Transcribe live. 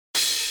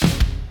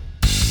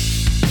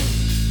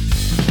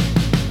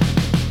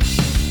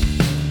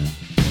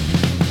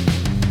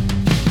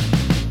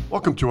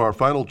Welcome to our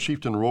final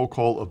Chieftain roll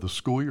call of the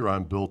school year.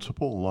 I'm Bill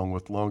Tipple, along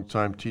with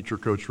longtime teacher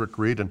Coach Rick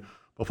Reed and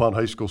Bellefonte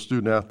High School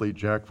student-athlete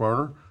Jack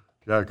Varner.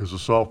 Jack is a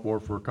sophomore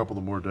for a couple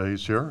of more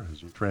days here as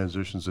he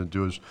transitions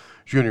into his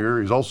junior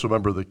year. He's also a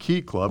member of the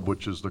Key Club,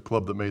 which is the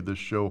club that made this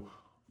show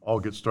all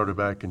get started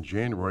back in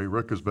January.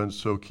 Rick has been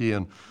so key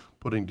in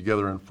putting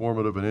together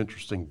informative and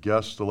interesting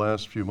guests the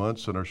last few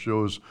months, and our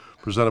show is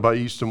presented by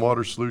Easton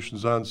Water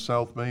Solutions on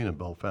South Main and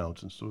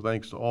Bellefonte. And so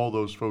thanks to all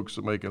those folks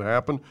that make it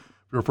happen.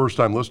 If you're a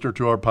first-time listener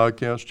to our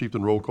podcast,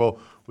 Chieftain Roll Call,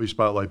 we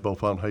spotlight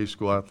Bellefonte High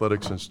School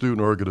athletics and student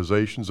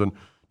organizations. And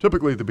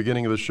typically at the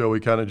beginning of the show, we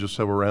kind of just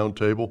have a round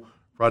table.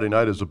 Friday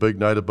night is a big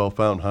night at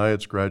Bellefonte High.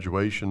 It's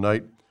graduation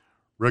night.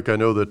 Rick, I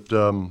know that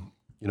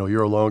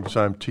you're a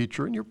long-time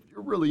teacher, and you're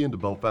really into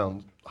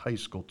Bellefonte High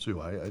School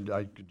too.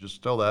 I could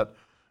just tell that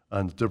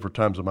on the different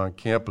times I'm on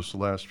campus the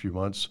last few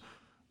months.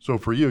 So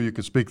for you, you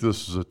can speak to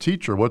this as a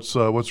teacher.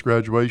 What's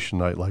graduation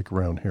night like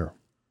around here?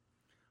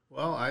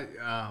 Well,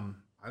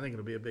 I think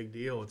it'll be a big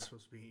deal. It's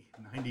supposed to be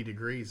 90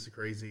 degrees,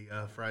 crazy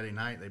Friday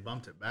night. They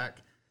bumped it back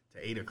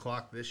to 8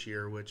 o'clock this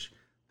year, which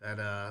that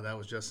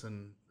was just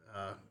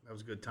that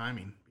was good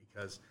timing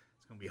because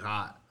it's going to be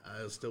hot.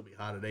 It'll still be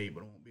hot at 8, but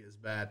it won't be as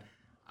bad.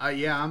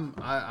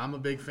 I'm a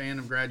big fan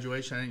of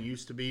graduation. I didn't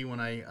used to be when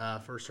I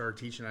first started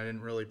teaching. I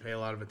didn't really pay a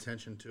lot of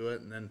attention to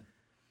it, and then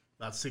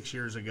about 6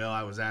 years ago,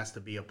 I was asked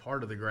to be a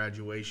part of the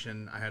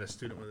graduation. I had a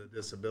student with a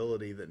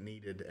disability that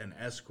needed an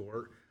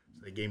escort.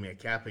 So they gave me a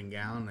cap and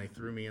gown. They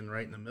threw me in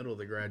right in the middle of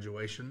the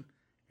graduation,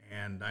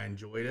 and I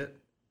enjoyed it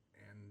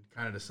and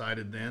kind of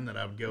decided then that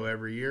I would go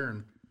every year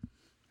and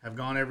have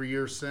gone every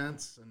year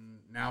since. And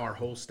now our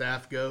whole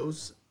staff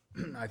goes.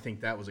 I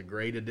think that was a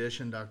great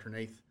addition. Dr.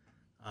 Nath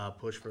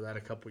pushed for that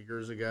a couple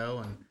years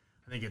ago, and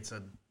I think it's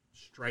a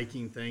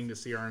striking thing to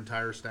see our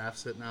entire staff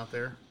sitting out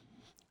there.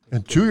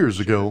 And 2 years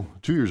ago,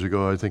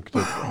 I think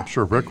I'm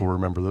sure Rick will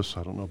remember this.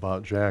 I don't know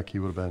about Jack. He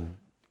would have been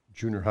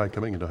junior high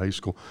coming into high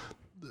school.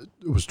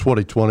 It was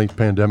 2020.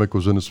 Pandemic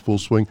was in its full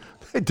swing.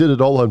 They did it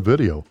all on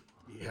video.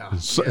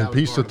 And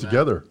pieced it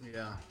together.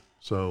 Yeah.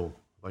 So,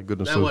 my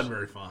goodness. That wasn't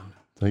very fun.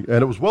 And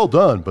it was well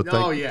done. But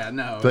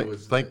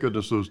thank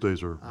goodness those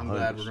days are I'm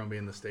glad we're going to be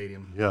in the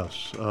stadium.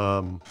 Yes.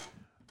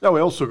 Now, we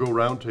also go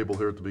roundtable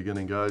here at the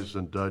beginning, guys.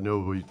 And I know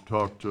we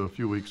talked a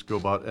few weeks ago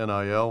about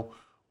NIL,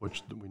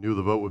 which we knew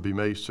the vote would be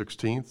May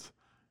 16th.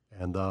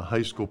 And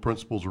high school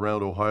principals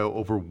around Ohio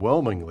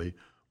overwhelmingly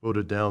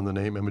voted down the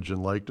name, image,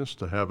 and likeness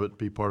to have it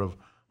be part of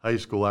high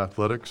school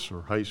athletics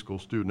or high school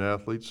student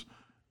athletes.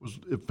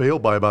 It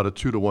failed by about a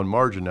 2-1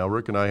 margin. Now,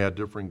 Rick and I had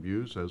differing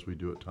views, as we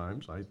do at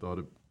times. I thought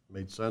it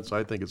made sense.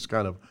 I think it's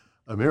kind of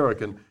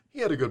American.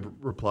 He had a good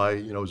reply,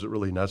 is it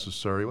really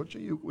necessary? Which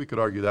we could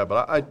argue that,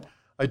 but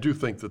I do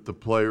think that the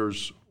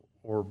players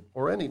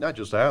or any, not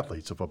just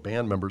athletes, if a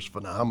band member's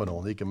phenomenal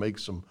and he can make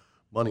some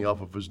money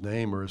off of his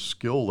name or his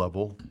skill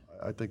level,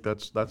 I think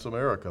that's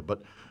America.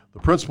 But the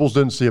principals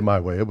didn't see it my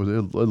way. It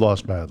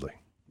lost badly.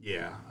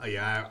 Yeah,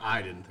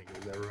 I didn't think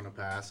it was ever going to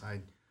pass.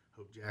 I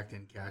hope Jack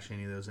didn't cash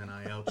any of those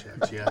NIL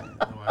checks yet.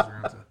 Otherwise,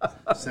 we're going to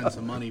have to send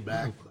some money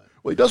back. But.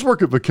 Well, he does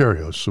work at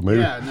Vicarious, so maybe.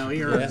 Yeah, no,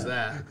 he earns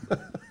that.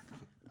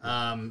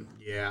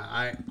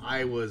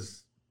 I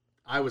was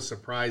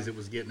surprised it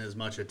was getting as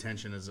much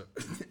attention as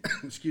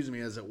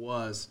as it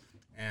was,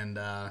 and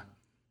I'm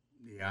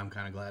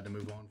kind of glad to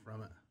move on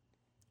from it.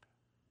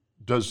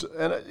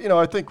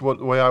 I think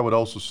the way I would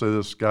also say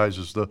this, guys,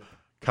 is the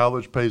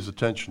college pays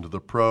attention to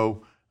the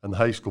pro, and the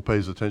high school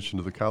pays attention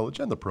to the college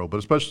and the pro, but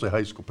especially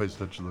high school pays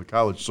attention to the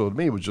college. So to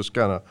me, it was just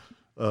kind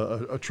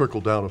of a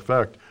trickle-down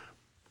effect.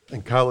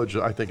 In college,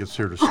 I think it's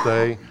here to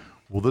stay.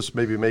 Will this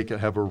maybe make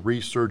it have a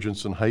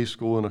resurgence in high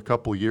school in a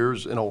couple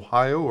years in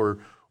Ohio,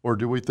 or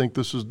do we think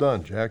this is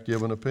done? Jack, do you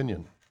have an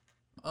opinion?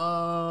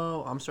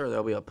 Oh, I'm sure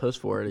there'll be a push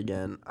for it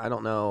again. I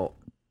don't know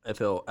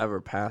if it'll ever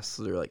pass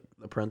through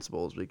the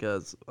principals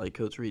because, like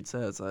Coach Reed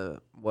says,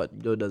 what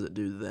good does it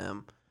do to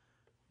them?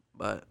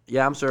 But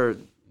yeah, I'm sure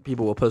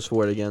people will push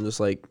for it again, just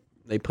like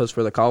they pushed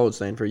for the college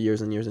thing for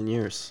years and years and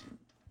years.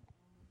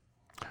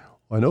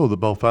 I know the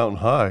Bellefonte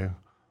High,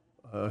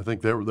 I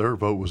think their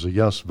vote was a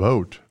yes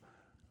vote.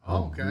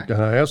 Okay.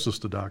 And I asked this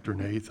to Dr.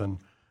 Nathan.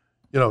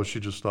 She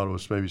just thought it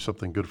was maybe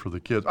something good for the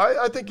kids.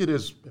 I think it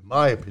is, in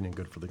my opinion,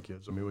 good for the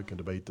kids. I mean, we can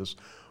debate this.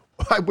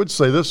 I would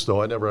say this,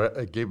 though.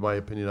 I gave my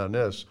opinion on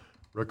this.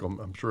 Rick,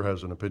 I'm sure,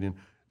 has an opinion.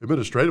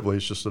 Administratively,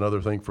 it's just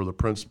another thing for the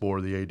principal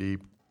or the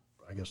AD.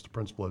 I guess the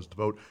principal has to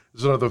vote.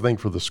 It's another thing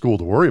for the school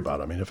to worry about.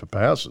 I mean, if it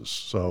passes.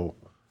 So,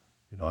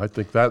 I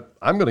think that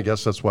I'm going to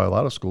guess that's why a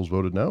lot of schools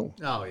voted no.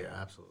 Oh, yeah,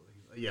 absolutely.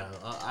 Yeah,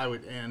 I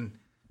would. And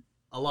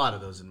a lot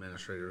of those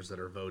administrators that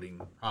are voting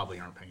probably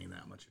aren't paying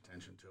that much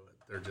attention to it.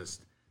 They're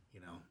just,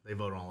 they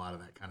vote on a lot of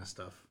that kind of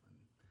stuff.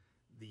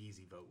 The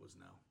easy vote was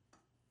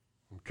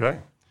no. Okay.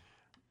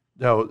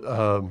 Now,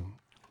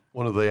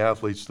 one of the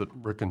athletes that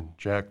Rick and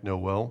Jack know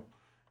well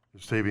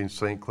is Tavian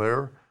St.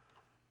 Clair.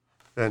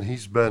 And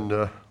he's been,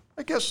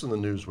 I guess in the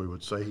news we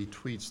would say, he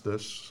tweets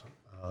this.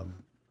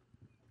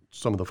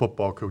 Some of the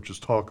football coaches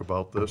talk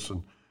about this,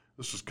 and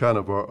this is kind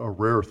of a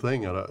rare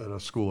thing at a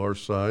school our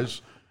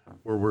size.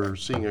 where we're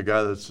seeing a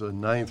guy that's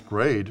in ninth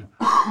grade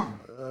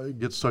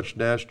get such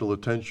national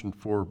attention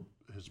for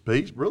his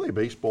really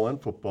baseball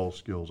and football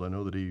skills. I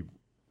know that he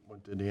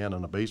went to Indiana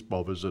on a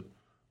baseball visit,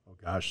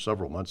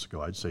 several months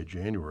ago, I'd say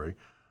January.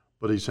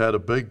 But he's had a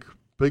big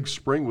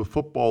spring with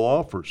football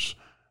offers.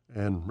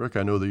 And, Rick,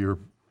 I know that you're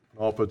an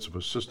offensive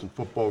assistant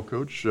football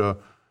coach.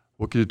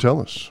 What can you tell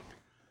us?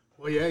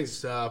 Well, yeah,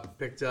 he's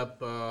picked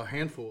up a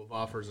handful of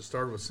offers. It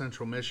started with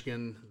Central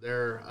Michigan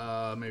there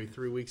maybe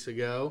 3 weeks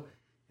ago,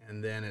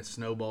 and then it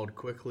snowballed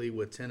quickly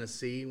with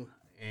Tennessee,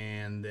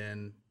 and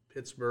then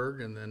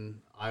Pittsburgh, and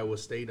then Iowa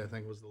State, I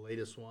think, was the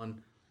latest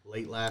one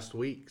late last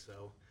week.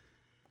 So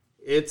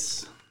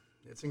it's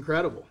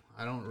incredible.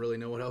 I don't really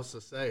know what else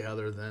to say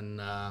other than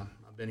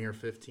I've been here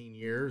 15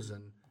 years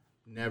and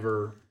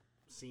never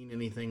seen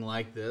anything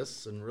like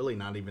this, and really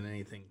not even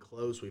anything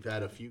close. We've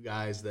had a few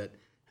guys that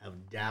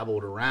have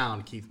dabbled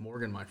around. Keith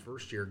Morgan, my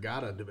first year,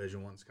 got a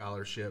Division I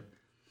scholarship,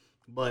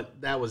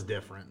 but that was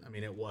different. I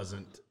mean, it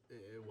wasn't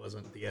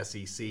the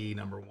SEC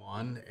number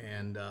one,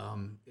 and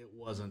it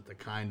wasn't the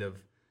kind of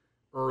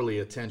early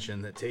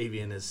attention that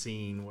Tavian has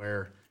seen,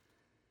 where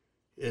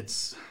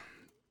it's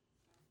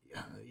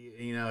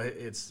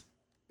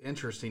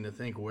interesting to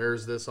think,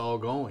 where's this all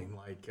going?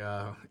 Like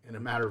in a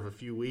matter of a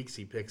few weeks,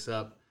 he picks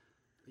up.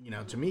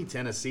 To me,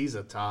 Tennessee's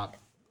a top,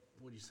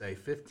 what do you say,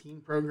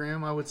 15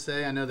 program, I would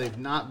say. I know they've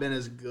not been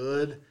as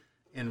good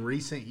in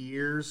recent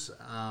years,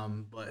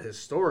 but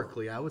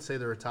historically, I would say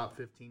they're a top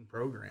 15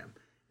 program.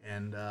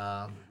 And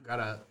got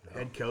a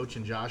head coach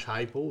in Josh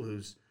Heupel,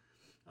 who's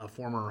a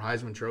former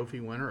Heisman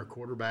Trophy winner, a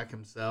quarterback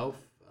himself,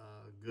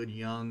 good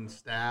young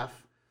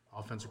staff,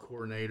 offensive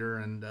coordinator,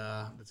 and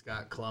that's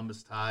got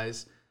Columbus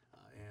ties,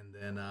 and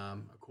then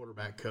a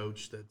quarterback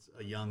coach that's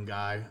a young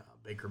guy,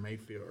 Baker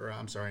Mayfield, or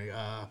I'm sorry,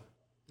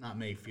 not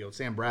Mayfield,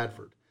 Sam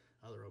Bradford,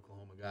 other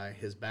Oklahoma guy.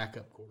 His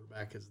backup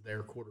quarterback is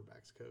their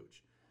quarterback's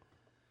coach.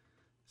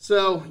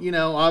 So,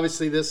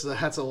 obviously that's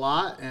a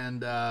lot,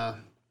 and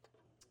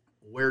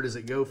where does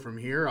it go from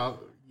here?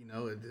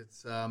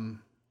 It's the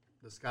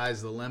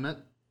sky's the limit,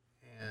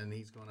 and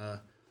he's going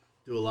to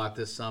do a lot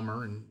this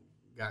summer, and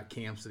got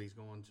camps that he's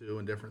going to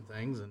and different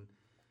things, and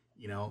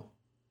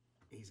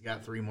he's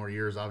got 3 more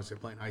years obviously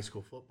playing high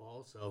school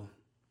football, so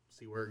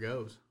see where it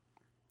goes.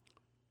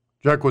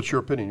 Jack, what's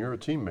your opinion? You're a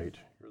teammate.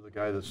 You're the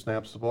guy that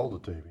snaps the ball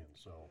to Tavian.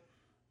 So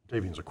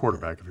Tavian's a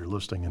quarterback if you're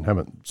listening and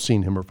haven't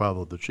seen him or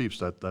followed the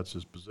Chiefs. That's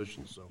his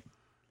position. So,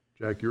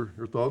 Jack, your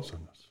thoughts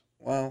on this?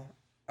 Well,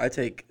 I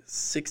take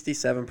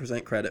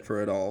 67% credit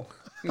for it all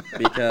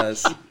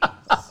because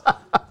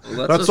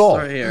that's all.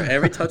 Start here.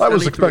 Every touchdown I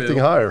was expecting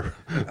higher.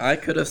 I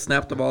could have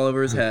snapped the ball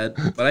over his head,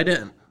 but I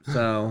didn't.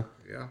 So,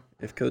 yeah.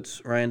 If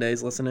Coach Ryan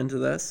Day's listening to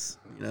this,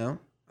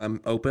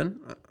 I'm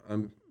open.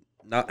 I'm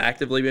not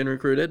actively being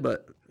recruited,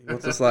 but he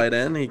wants to slide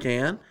in, he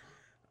can.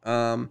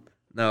 No,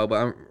 but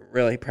I'm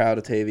really proud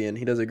of Tavian.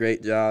 He does a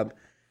great job.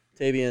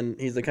 Tavian,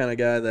 he's the kind of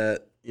guy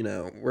that,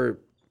 we're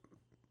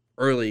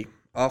early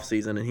off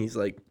season, and he's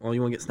like, well,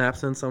 you want to get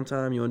snaps in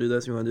sometime? You want to do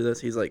this? You want to do this?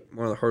 He's like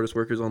one of the hardest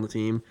workers on the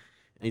team,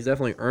 and he's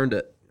definitely earned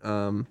it.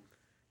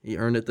 He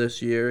earned it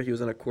this year. He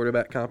was in a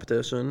quarterback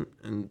competition,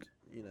 and,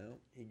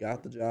 he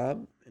got the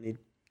job, and he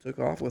took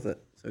off with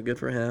it. So good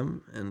for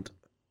him, and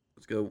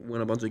let's go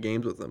win a bunch of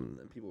games with him,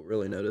 and people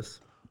really notice.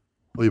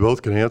 Well, you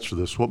both can answer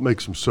this. What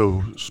makes him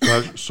so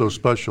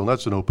special? And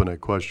that's an open-ended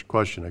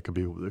question. It could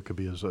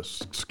be his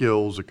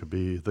skills. It could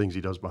be things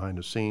he does behind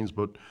the scenes.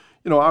 But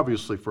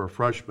obviously for a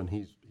freshman,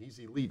 he's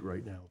elite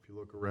right now. If you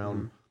look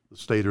around the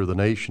state or the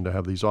nation to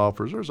have these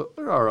offers,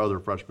 there are other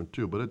freshmen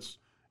too. But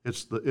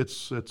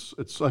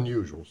it's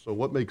unusual. So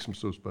what makes him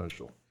so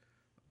special?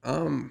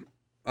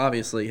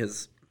 Obviously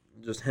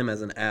just him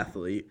as an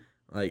athlete,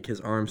 like his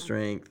arm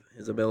strength,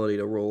 his ability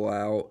to roll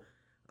out.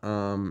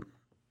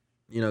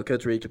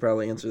 Coach Reed could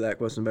probably answer that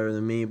question better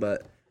than me,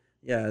 but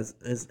yeah,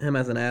 him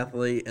as an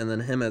athlete, and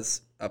then him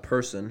as a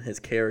person, his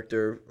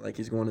character, like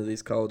he's going to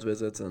these college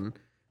visits and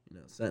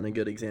setting a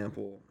good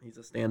example. He's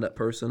a stand-up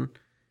person,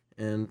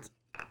 and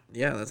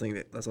yeah, I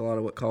think that's a lot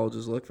of what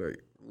colleges look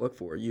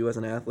for. You as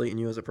an athlete and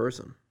you as a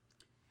person.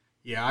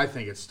 Yeah, I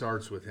think it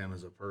starts with him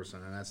as a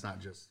person, and that's not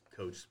just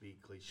coach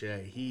speak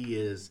cliche. He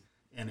is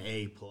an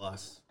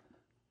A-plus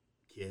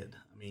kid.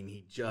 I mean,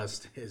 he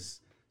just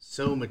is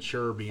so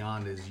mature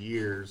beyond his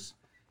years.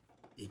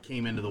 He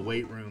came into the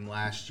weight room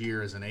last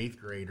year as an 8th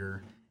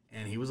grader,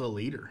 and he was a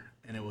leader,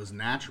 and it was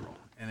natural,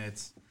 and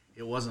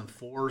it wasn't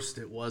forced.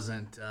 It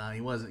wasn't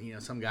he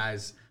wasn't. Some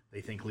guys, they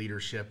think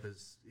leadership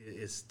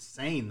is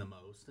saying the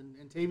most, and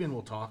Tavian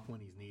will talk when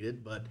he's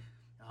needed, but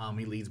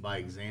he leads by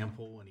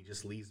example, and he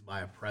just leads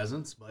by a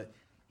presence. But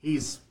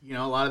he's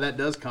a lot of that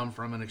does come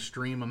from an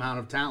extreme amount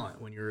of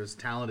talent. When you're as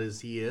talented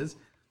as he is,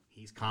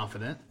 he's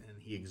confident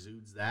and he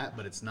exudes that,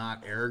 but it's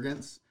not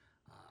arrogance.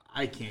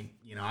 I can't,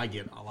 I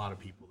get a lot of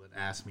people that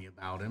ask me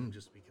about him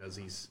just because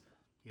he's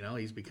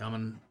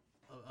becoming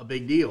a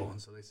big deal. And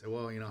so they say,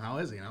 well, how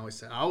is he? And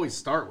I always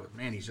start with,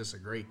 man, he's just a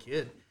great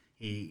kid.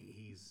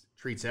 He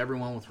treats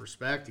everyone with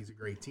respect. He's a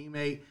great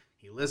teammate.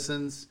 He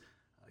listens.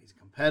 He's a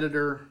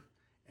competitor.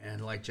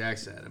 And like Jack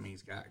said, I mean,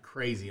 he's got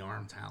crazy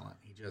arm talent.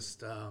 He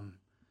just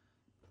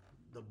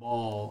the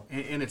ball,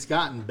 and it's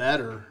gotten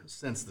better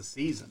since the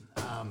season.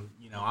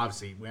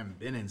 Obviously we haven't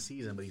been in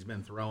season, but he's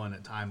been throwing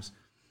at times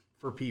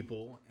for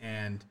people,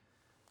 and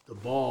the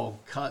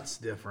ball cuts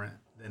different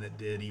than it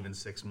did even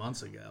 6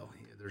 months ago.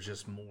 There's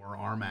just more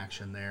arm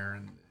action there,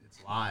 and it's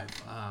live.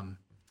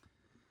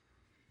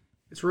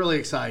 It's really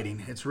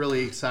exciting.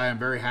 I'm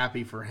very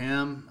happy for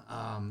him.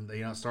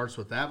 It starts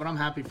with that, but I'm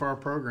happy for our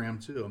program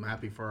too. I'm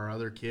happy for our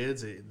other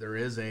kids. There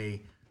is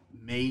a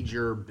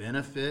major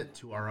benefit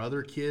to our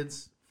other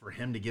kids for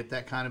him to get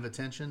that kind of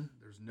attention.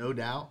 There's no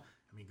doubt.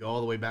 I mean, go all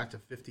the way back to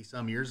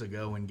 50-some years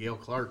ago when Gail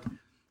Clark,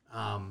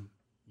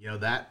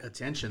 that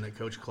attention that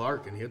Coach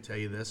Clark, and he'll tell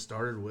you this,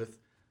 started with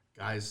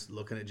guys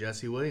looking at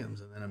Jesse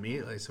Williams, and then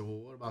immediately they said, well,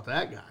 what about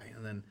that guy?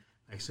 And then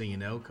next thing you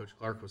know, Coach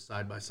Clark was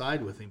side by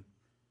side with him.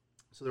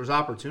 So there's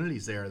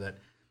opportunities there that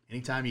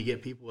anytime you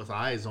get people with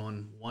eyes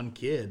on one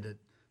kid, that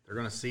they're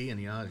going to see,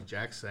 and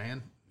Jack's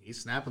saying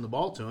he's snapping the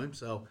ball to him,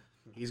 so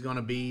he's going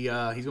to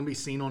be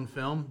seen on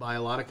film by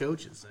a lot of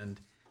coaches. And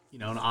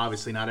and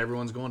obviously not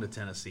everyone's going to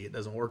Tennessee. It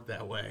doesn't work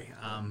that way.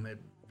 It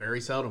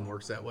very seldom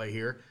works that way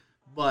here.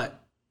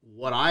 But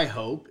what I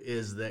hope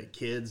is that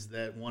kids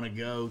that want to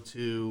go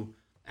to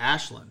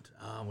Ashland,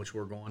 which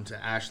we're going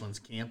to Ashland's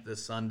camp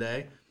this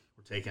Sunday,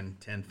 we're taking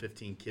 10,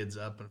 15 kids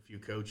up and a few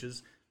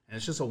coaches. And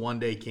it's just a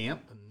one-day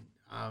camp.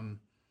 And,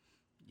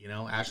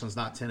 Ashland's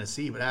not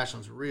Tennessee, but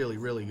Ashland's really,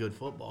 really good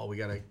football. We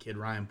got a kid,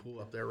 Ryan Poole,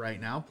 up there right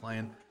now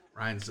playing.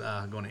 Ryan's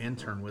going to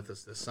intern with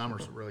us this summer,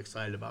 so we're really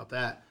excited about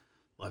that.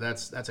 But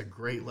that's a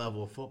great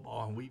level of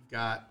football, and we've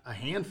got a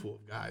handful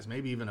of guys,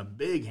 maybe even a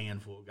big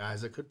handful of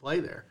guys that could play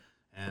there.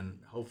 And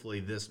hopefully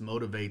this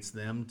motivates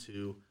them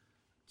to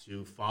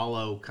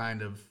follow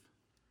kind of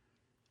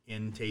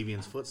in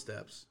Tavian's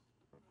footsteps.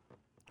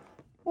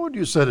 What would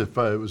you said if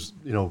it was,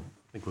 I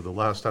think the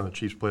last time the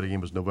Chiefs played a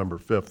game was November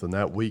 5th, and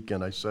that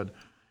weekend I said,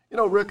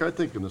 Rick, I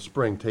think in the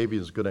spring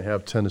Tavian's going to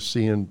have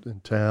Tennessee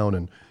in town,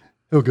 and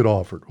he'll get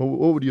offered.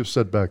 What would you have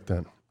said back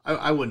then?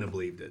 I wouldn't have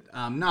believed it.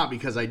 Not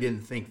because I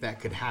didn't think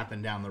that could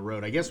happen down the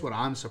road. I guess what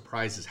I'm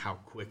surprised is how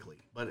quickly.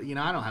 But,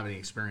 I don't have any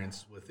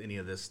experience with any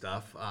of this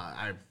stuff.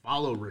 I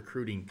followed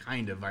recruiting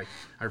kind of.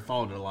 I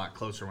followed it a lot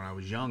closer when I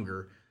was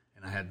younger,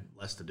 and I had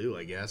less to do,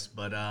 I guess.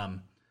 But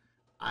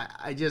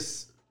I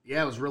just,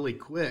 it was really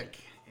quick.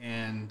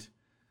 And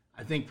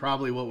I think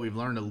probably what we've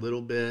learned a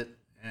little bit,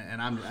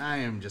 and I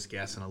am just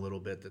guessing a little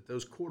bit, that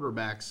those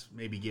quarterbacks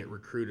maybe get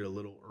recruited a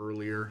little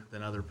earlier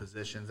than other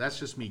positions. That's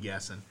just me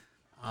guessing.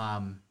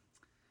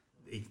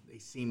 They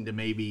seem to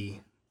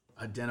maybe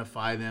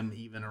identify them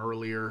even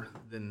earlier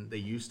than they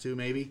used to,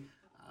 maybe,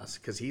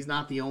 because he's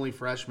not the only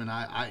freshman.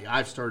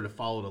 I've started to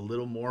follow it a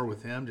little more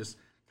with him, just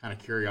kind of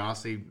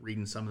curiosity,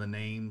 reading some of the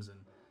names,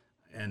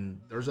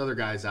 and there's other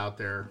guys out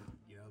there,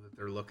 that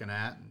they're looking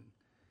at.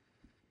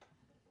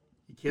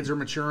 And kids are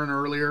maturing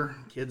earlier.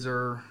 Kids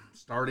are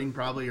starting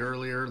probably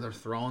earlier. They're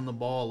throwing the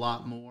ball a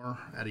lot more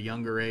at a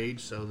younger age,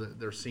 so that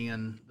they're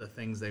seeing the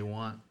things they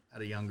want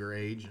at a younger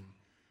age. And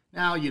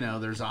now,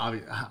 there's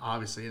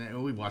obviously,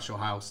 and we've watched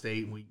Ohio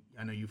State.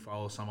 I know you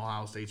follow some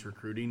Ohio State's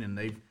recruiting, and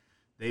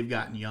they've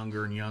gotten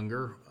younger and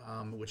younger,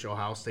 which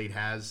Ohio State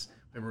has.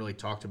 We haven't really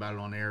talked about it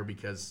on air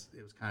because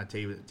it was kind of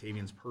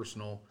Tavian's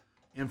personal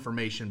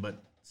information,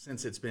 but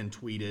since it's been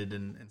tweeted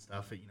and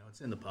stuff,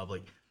 it's in the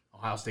public.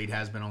 Ohio State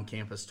has been on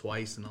campus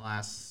twice in the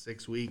last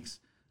 6 weeks.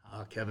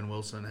 Kevin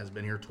Wilson has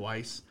been here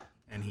twice,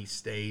 and he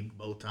stayed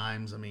both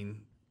times,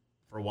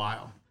 for a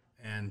while.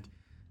 And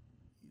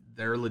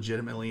they're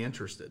legitimately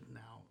interested.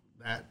 Now,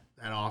 that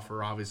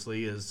offer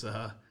obviously is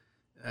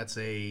that's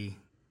a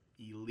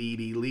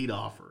elite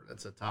offer.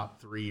 That's a top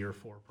 3 or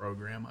 4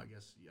 program, I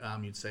guess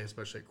you'd say,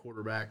 especially at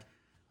quarterback.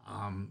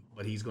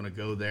 But he's going to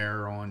go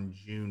there on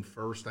June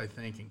 1st, I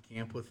think, and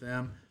camp with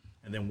them.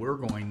 And then we're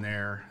going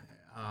there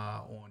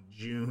on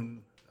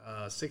June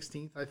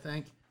 16th, I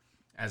think,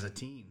 as a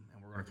team.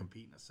 And we're going to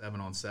compete in a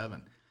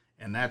 7-on-7.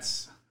 And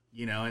that's,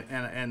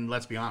 and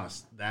let's be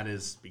honest, that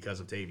is because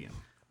of Tavian.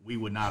 We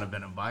would not have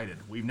been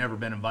invited. We've never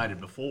been invited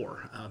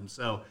before.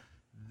 So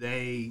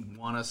they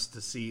want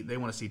to see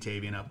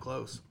Tavian up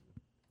close.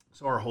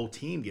 So our whole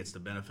team gets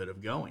the benefit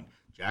of going.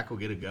 Jack will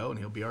get to go, and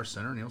he'll be our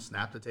center, and he'll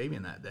snap to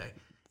Tavian that day.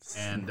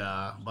 And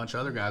a bunch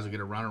of other guys will get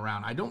to run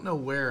around. I don't know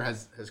where.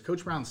 Has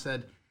Coach Brown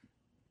said,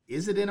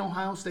 is it in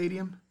Ohio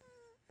Stadium?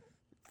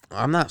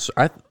 I'm not sure.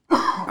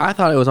 I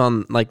thought it was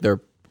on,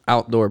 their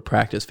outdoor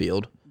practice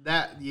field.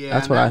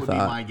 That's what I would thought. Be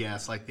my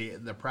guess,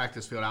 the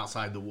practice field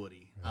outside the Woody.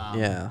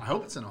 Yeah, I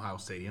hope it's in Ohio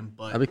Stadium,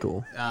 but that'd be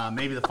cool.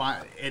 Maybe the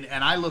final.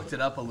 And I looked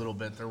it up a little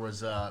bit.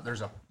 There's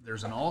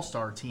an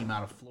all-star team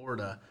out of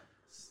Florida.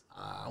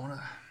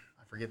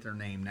 I forget their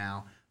name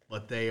now,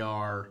 but they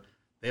have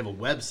a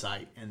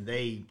website, and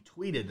they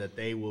tweeted that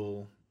they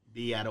will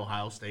be at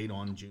Ohio State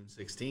on June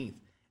 16th.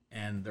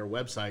 And their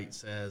website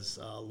says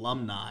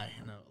alumni,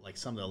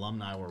 some of the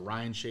alumni were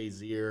Ryan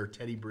Shazier,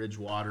 Teddy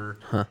Bridgewater,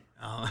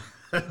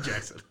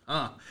 Jackson.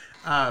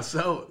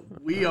 So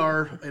we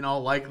are, in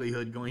all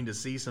likelihood, going to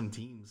see some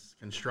teams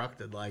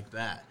constructed like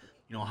that.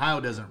 Ohio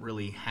doesn't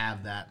really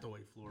have that the way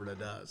Florida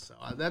does. So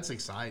that's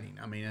exciting.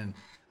 I mean, and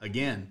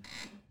again,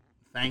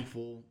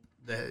 thankful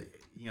that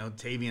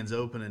Tavian's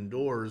opening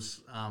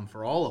doors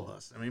for all of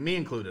us. I mean, me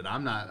included.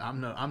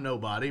 I'm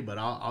nobody, but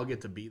I'll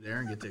get to be there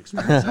and get to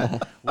experience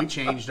that. We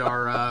changed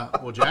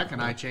our Jack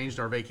and I changed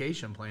our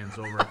vacation plans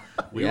over.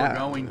 We were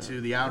going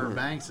to the Outer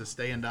Banks to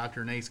stay in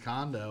Dr. Nate's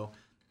condo,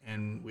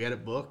 and we had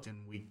it booked,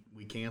 and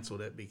we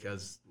canceled it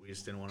because we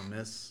just didn't want to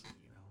miss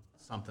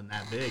something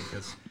that big,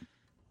 because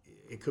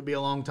it could be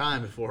a long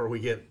time before we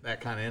get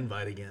that kind of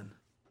invite again.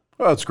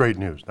 Well, that's great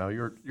news. Now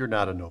you're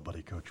not a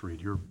nobody, Coach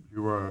Reed.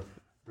 You're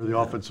the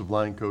offensive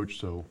line coach,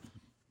 so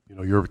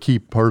you're a key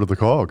part of the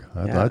cog.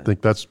 I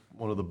think that's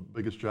one of the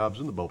biggest jobs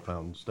in the Bull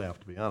Fountain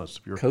staff, to be honest.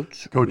 If you're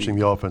coaching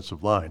the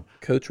offensive line,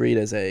 Coach Reed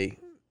is a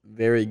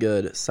very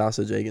good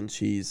sausage, egg, and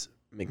cheese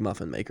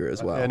McMuffin maker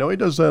as well. I know he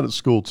does that at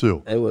school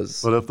too.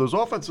 But if those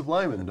offensive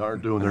linemen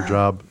aren't doing their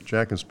job,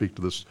 Jack can speak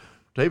to this.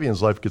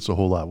 Tavian's life gets a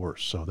whole lot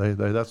worse. So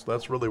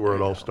that's really where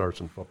it all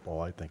starts in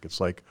football. I think it's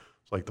like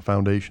the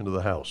foundation of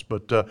the house.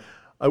 But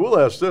I will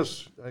ask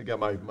this. I got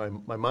my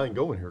mind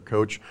going here,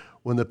 Coach.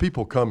 When the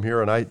people come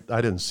here, and I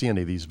didn't see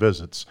any of these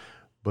visits,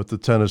 but the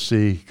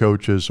Tennessee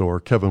coaches or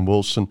Kevin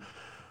Wilson,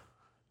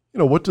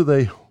 what do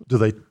they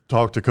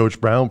talk to Coach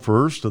Brown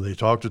first? Do they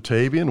talk to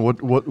Tavian?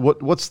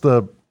 What's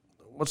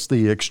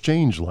the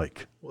exchange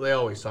like? Well, they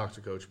always talk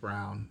to Coach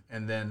Brown,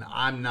 and then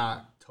I'm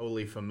not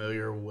totally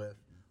familiar with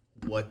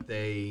what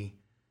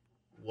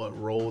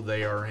role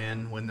they are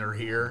in when they're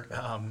here.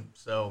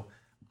 So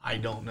I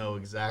don't know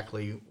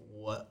exactly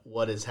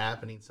what is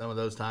happening some of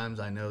those times.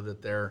 I know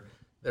that they're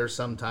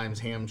sometimes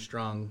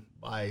hamstrung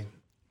by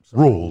some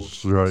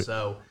rules, right?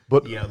 So,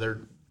 but they're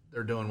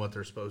doing what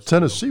they're supposed to.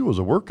 Tennessee was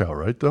a workout,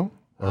 right? Though,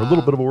 or a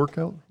little bit of a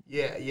workout.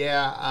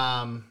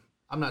 Yeah.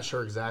 I'm not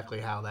sure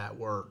exactly how that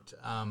worked.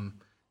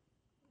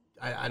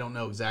 I don't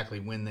know exactly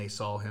when they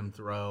saw him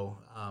throw.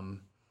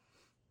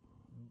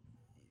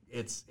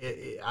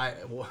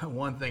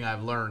 One thing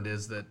I've learned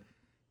is that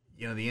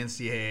the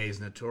NCAA is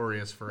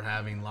notorious for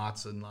having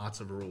lots and lots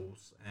of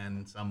rules,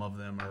 and some of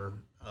them are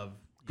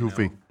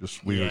goofy,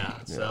 just weird. Yeah.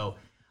 So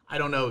I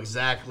don't know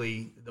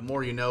exactly. The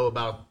more you know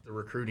about the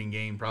recruiting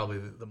game, probably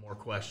the more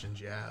questions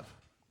you have.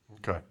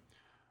 Okay.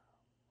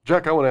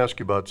 Jack, I want to ask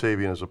you about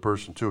Tavian as a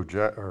person too.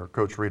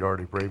 Coach Reed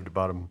already raved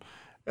about him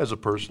as a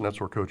person. That's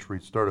where Coach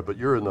Reed started. But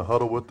you're in the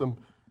huddle with them.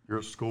 You're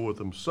at school with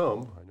them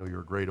some. I know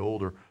you're a grade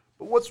older.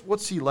 But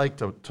what's he like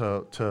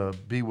to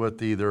be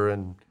with, either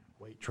in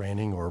weight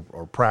training or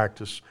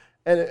practice,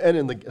 and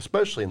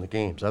especially in the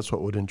games? That's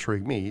what would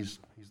intrigue me. He's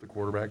the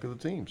quarterback of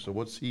the team. So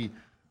what's he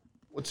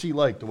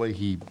like, the way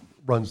he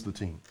runs the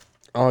team?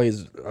 Oh,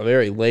 he's a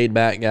very laid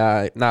back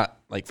guy. Not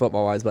like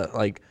football wise, but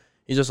like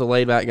he's just a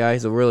laid back guy.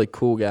 He's a really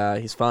cool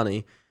guy. He's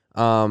funny.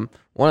 One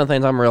of the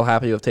things I'm real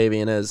happy with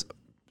Tavian is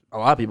a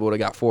lot of people would have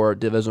got 4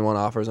 Division I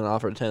offers and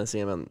offered to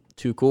Tennessee. I mean,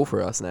 too cool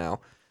for us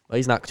now. But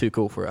he's not too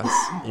cool for us.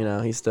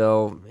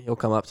 He'll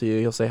come up to you,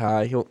 he'll say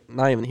hi. He'll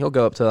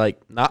go up to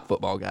like not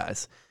football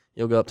guys.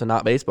 He'll go up to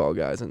not baseball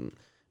guys and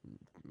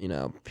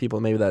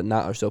people maybe that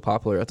not are so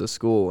popular at the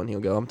school, and he'll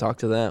go and talk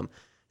to them.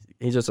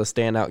 He's just a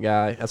standout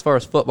guy. As far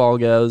as football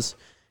goes,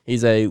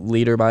 he's a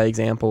leader by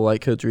example,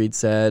 like Coach Reed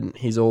said.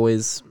 He's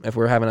always, if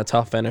we're having a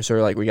tough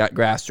finisher, like we got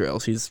grass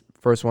drills, he's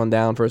first one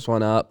down, first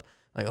one up.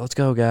 Like, let's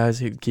go,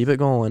 guys. Keep it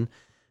going.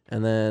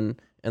 And then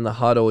in the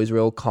huddle, he's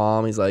real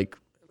calm. He's like,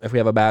 if we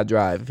have a bad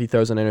drive, if he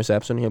throws an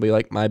interception, he'll be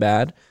like, my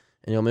bad,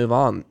 and he'll move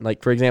on.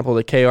 Like, for example,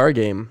 the KR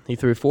game, he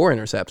threw 4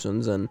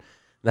 interceptions, and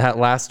that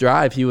last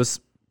drive, he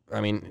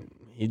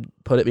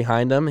put it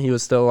behind him. He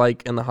was still,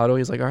 like, in the huddle.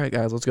 He's like, all right,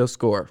 guys, let's go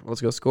score. And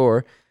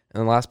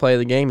the last play of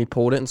the game, he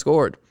pulled it and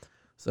scored.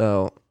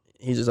 So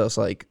he's just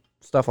like,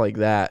 stuff like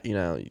that,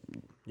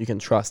 you can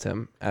trust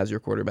him as your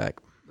quarterback.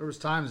 There was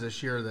times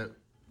this year that,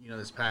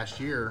 this past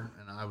year,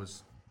 and I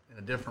was in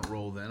a different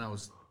role then. I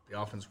was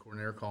the offensive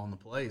coordinator calling the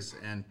plays,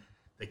 and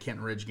the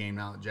Kenton Ridge game,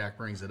 now that Jack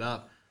brings it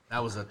up,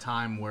 that was a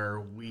time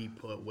where we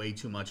put way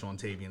too much on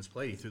Tavian's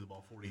plate. He threw the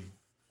ball 40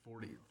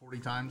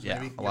 times,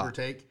 maybe, give or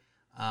take.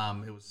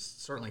 It was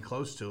certainly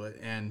close to it.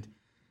 And,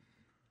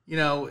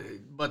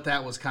 but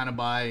that was kind of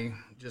by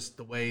just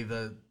the way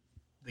the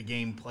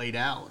game played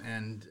out.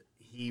 And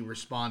he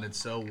responded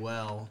so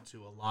well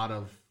to a lot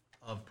of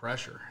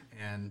pressure.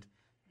 And,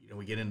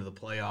 we get into the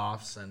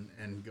playoffs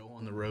and go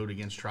on the road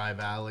against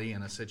Tri-Valley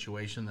in a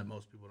situation that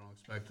most people don't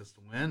expect us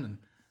to win. And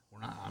we're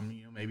not,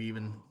 maybe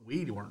even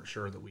we weren't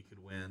sure that we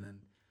could win. And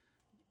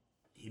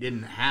he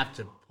didn't have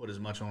to put as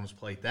much on his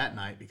plate that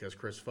night because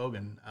Chris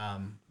Fogan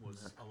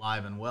was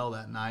alive and well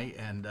that night.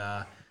 And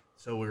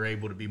so we were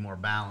able to be more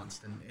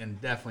balanced.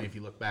 And definitely, if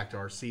you look back to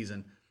our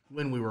season,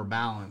 when we were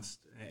balanced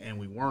and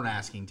we weren't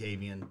asking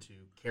Tavian to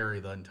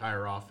carry the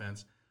entire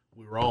offense,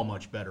 we were all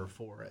much better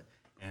for it.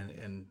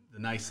 And the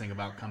nice thing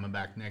about coming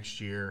back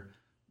next year,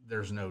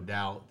 there's no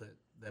doubt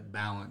that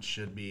balance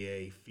should be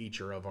a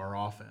feature of our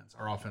offense.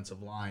 Our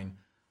offensive line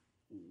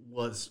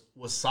was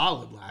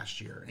solid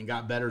last year and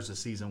got better as the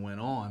season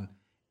went on.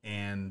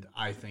 And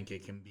I think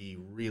it can be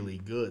really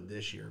good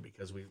this year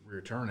because we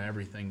return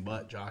everything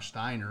but Josh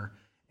Steiner,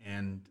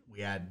 and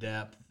we add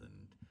depth, and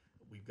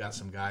we've got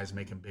some guys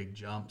making big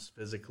jumps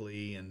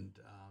physically and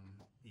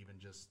even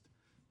just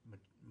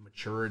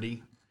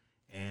maturity,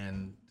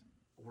 and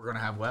we're going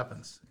to have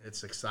weapons.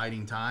 It's an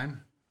exciting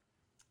time.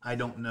 I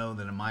don't know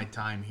that in my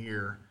time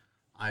here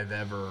I've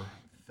ever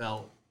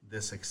felt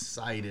this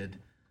excited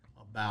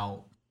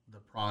about the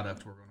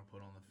product we're going to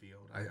put on the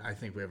field. I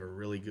think we have a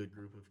really good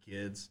group of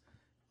kids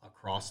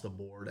across the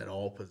board at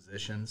all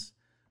positions.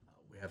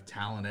 We have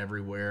talent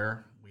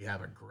everywhere. We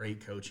have a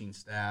great coaching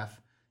staff.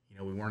 You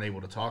know, we weren't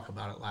able to talk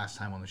about it last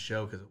time on the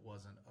show because it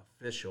wasn't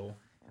official.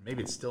 And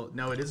maybe it's still –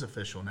 no, it is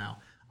official now.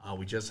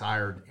 We just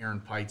hired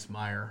Aaron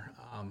Peitzmeyer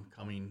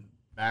coming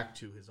back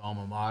to his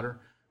alma mater.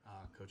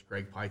 Coach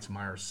Greg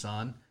Peitzmeyer's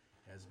son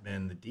has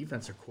been the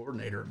defensive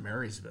coordinator at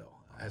Marysville.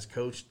 Has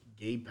coached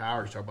Gabe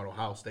Powers. Talk about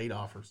Ohio State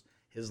offers.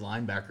 His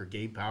linebacker,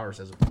 Gabe Powers,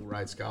 has a full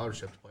ride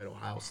scholarship to play at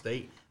Ohio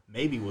State.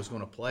 Maybe was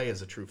going to play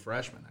as a true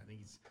freshman. I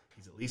think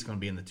he's at least going to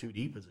be in the 2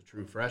 deep as a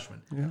true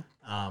freshman.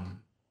 Yeah.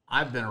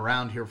 I've been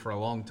around here for a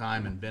long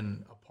time and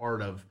been a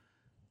part of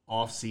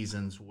off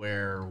seasons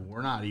where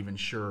we're not even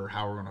sure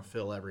how we're going to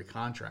fill every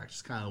contract.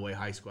 It's kind of the way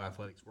high school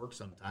athletics work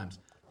sometimes.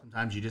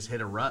 Sometimes you just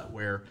hit a rut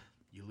where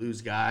you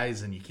lose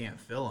guys and you can't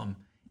fill them.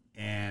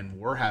 And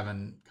we're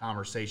having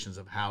conversations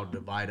of how to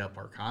divide up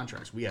our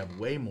contracts. We have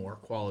way more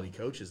quality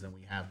coaches than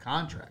we have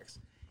contracts.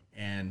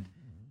 And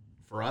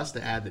for us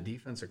to add the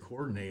defensive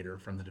coordinator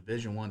from the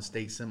Division I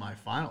state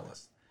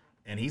semifinalist,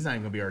 and he's not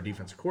even going to be our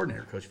defensive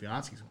coordinator. Coach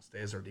Fianski's going to stay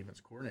as our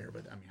defensive coordinator.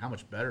 But, I mean, how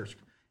much better is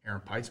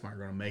Aaron Peitzmeyer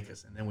going to make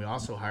us? And then we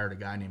also hired a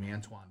guy named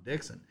Antoine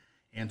Dixon.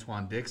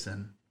 Antoine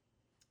Dixon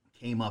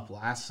came up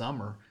last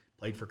summer,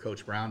 played for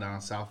Coach Brown down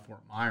in South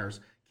Fort Myers,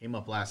 came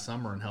up last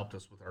summer and helped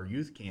us with our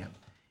youth camp.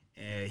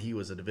 And he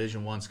was a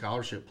Division I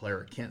scholarship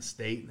player at Kent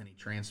State, and then he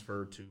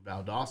transferred to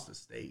Valdosta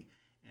State.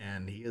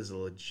 And he is a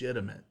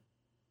legitimate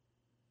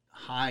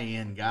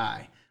high-end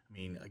guy. I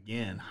mean,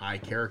 again, high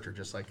character,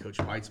 just like Coach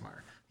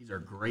Peitzmeyer. These are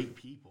great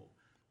people,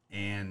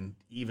 and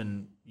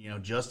even, you know,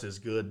 just as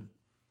good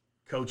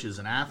coaches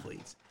and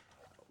athletes.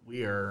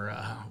 We're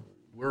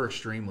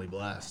extremely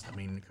blessed. I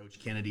mean, Coach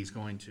Kennedy's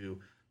going to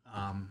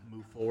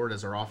move forward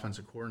as our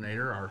offensive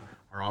coordinator.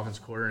 Our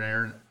offensive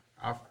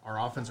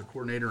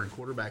coordinator and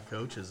quarterback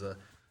coach is a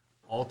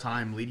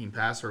all-time leading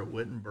passer at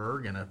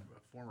Wittenberg and a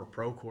former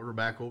pro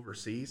quarterback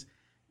overseas.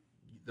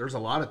 There's a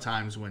lot of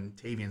times when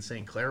Tavian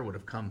St. Clair would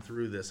have come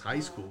through this high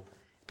school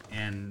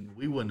and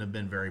we wouldn't have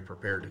been very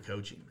prepared to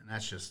coach him. And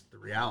that's just the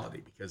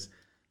reality, because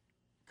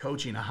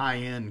coaching a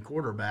high-end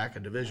quarterback, a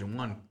Division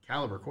I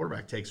caliber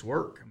quarterback, takes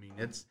work. I mean,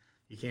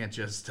 you can't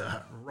just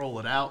roll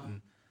it out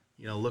and,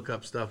 you know, look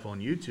up stuff on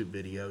YouTube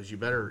videos. You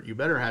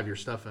better have your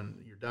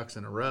ducks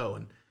in a row.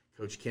 And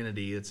Coach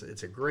Kennedy, it's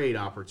a great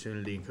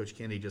opportunity. And Coach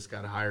Kennedy just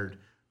got hired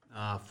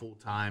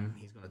full-time.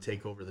 He's going to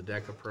take over the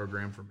DECA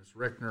program from Ms.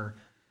 Rickner.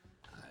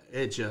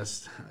 It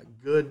just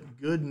good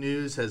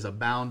news has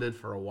abounded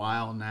for a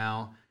while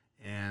now,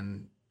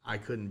 and I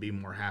couldn't be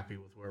more happy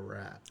with where we're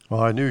at.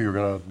 Well, I knew you were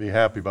going to be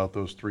happy about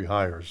those 3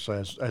 hires.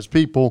 As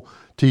people,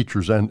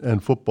 teachers,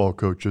 and football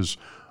coaches,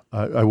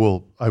 I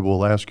will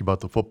ask you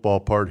about the football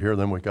part here.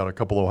 Then we got a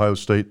couple Ohio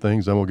State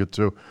things. Then we'll get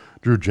to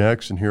Drew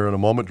Jackson here in a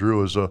moment.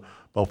 Drew is a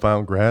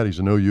Bellefonte grad. He's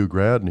an OU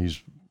grad, and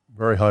he's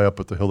very high up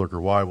at the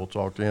Hilliker Y. We'll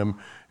talk to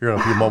him here in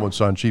a few moments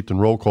on Chieftain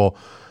Roll Call.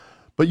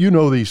 But you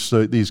know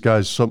these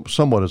guys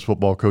somewhat as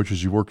football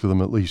coaches. You worked with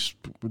them, at least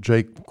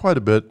Jake quite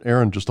a bit,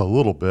 Aaron just a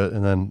little bit,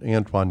 and then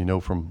Antoine, you know,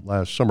 from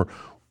last summer.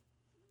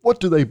 What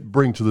do they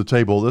bring to the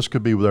table? This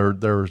could be their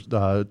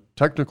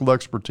technical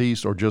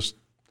expertise or just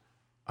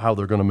how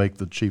they're going to make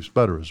the Chiefs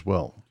better as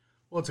well.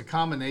 Well, it's a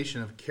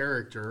combination of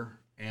character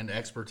and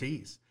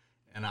expertise,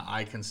 and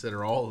I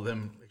consider all of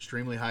them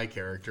extremely high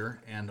character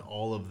and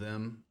all of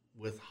them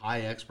with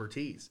high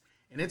expertise.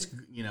 And it's,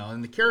 you know,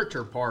 in the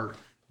character part,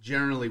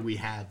 generally we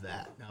have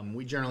that.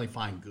 We generally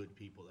find good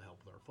people to help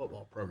with our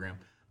football program,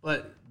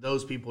 but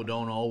those people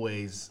don't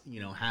always,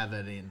 you know, have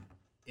an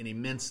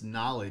immense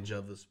knowledge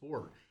of the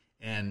sport.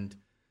 And,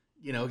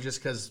 you know,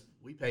 just because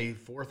we pay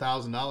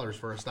 $4,000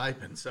 for a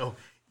stipend, so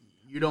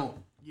you don't,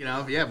 you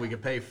know, if we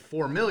could pay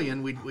 $4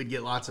 million, we'd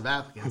get lots of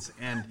applicants.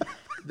 And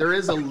there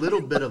is a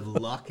little bit of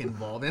luck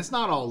involved. And it's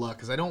not all luck,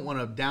 because I don't want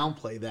to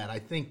downplay that. I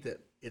think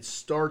that it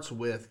starts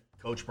with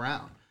Coach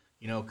Brown.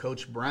 You know,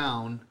 Coach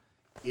Brown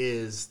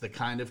is the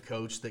kind of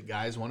coach that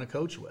guys want to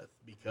coach with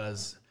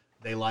because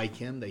they like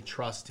him, they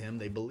trust him,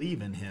 they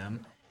believe in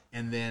him,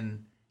 and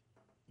then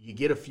you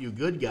get a few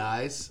good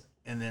guys,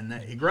 and then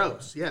it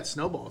grows. Yeah, it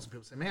snowballs.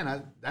 People say,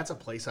 man, that's a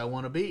place I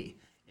want to be,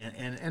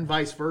 and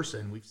vice versa.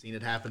 And we've seen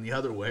it happen the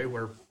other way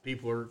where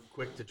people are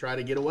quick to try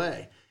to get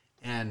away.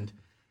 And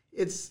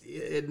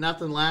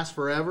nothing lasts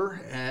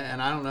forever,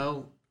 and I don't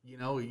know. You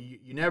know,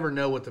 you never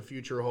know what the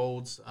future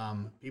holds.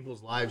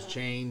 People's lives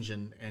change,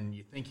 and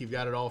you think you've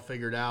got it all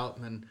figured out,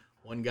 and then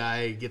one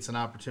guy gets an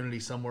opportunity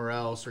somewhere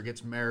else or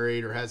gets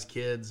married or has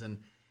kids.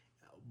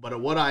 But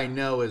what I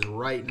know is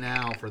right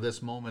now, for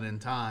this moment in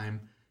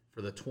time,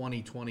 for the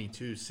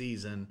 2022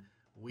 season,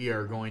 we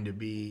are going to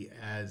be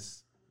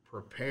as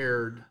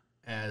prepared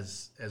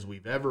as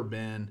we've ever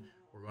been.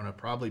 We're going to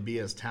probably be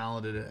as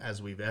talented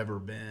as we've ever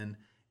been,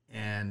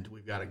 and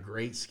we've got a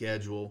great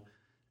schedule.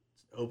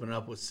 Open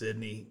up with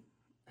Sydney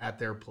at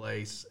their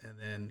place, and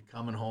then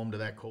coming home to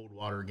that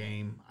Coldwater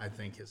game, I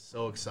think is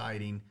so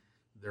exciting.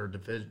 They're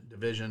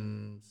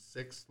Division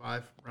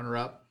 6-5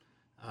 runner-up.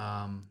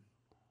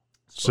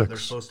 So they're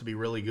supposed to be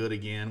really good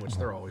again, which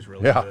they're always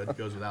really good. It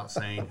goes without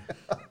saying.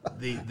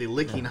 The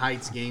Licking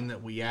Heights game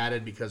that we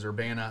added because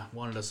Urbana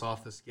wanted us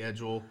off the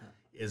schedule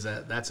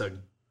that's a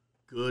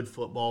good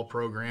football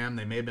program.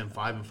 They may have been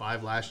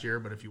 5-5 last year,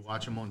 but if you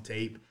watch them on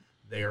tape,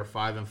 they are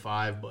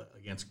 5-5, but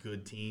against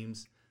good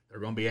teams, they're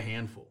going to be a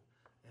handful.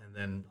 And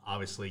then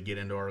obviously get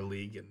into our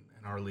league, and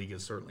our league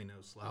is certainly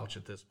no slouch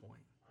at this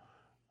point.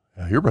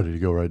 Yeah, you're ready to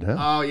go right now.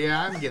 Oh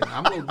yeah, I'm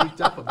a little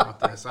geeked up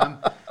about this.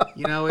 The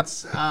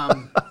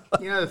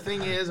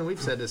thing is, and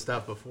we've said this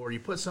stuff before, you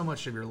put so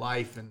much of your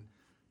life and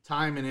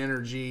time and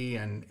energy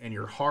and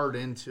your heart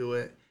into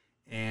it,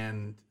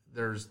 and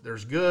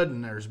there's good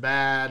and there's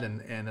bad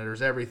and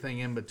there's everything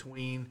in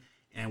between,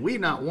 and we've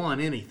not won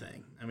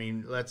anything. I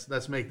mean,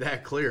 let's make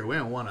that clear. We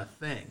haven't won a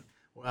thing.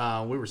 We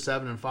were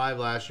 7-5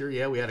 last year.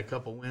 Yeah, we had a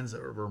couple wins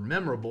that were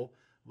memorable,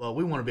 but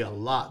we want to be a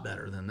lot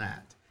better than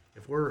that.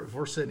 If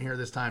we're sitting here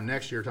this time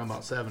next year talking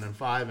about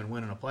 7-5 and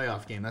winning a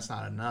playoff game, that's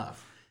not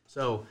enough.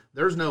 So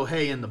there's no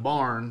hay in the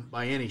barn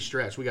by any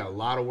stretch. We got a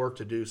lot of work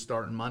to do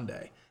starting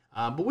Monday.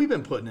 But we've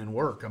been putting in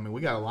work. I mean,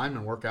 we got a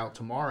lineman workout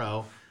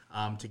tomorrow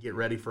to get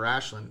ready for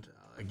Ashland.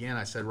 Again,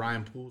 I said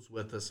Ryan Poole's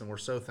with us, and we're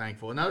so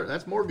thankful. And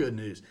that's more good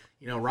news.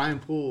 You know, Ryan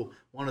Poole,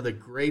 one of the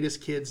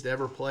greatest kids to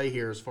ever play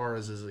here as far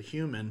as a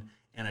human,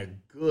 and a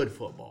good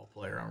football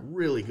player, a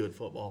really good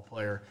football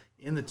player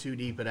in the 2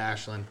 deep at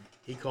Ashland.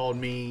 He called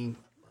me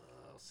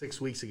 6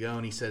 weeks ago,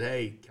 and he said,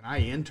 "Hey, can I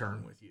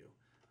intern with you?"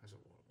 I said,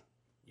 "Well,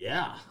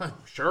 yeah,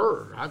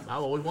 sure. I've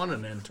always wanted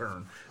an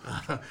intern."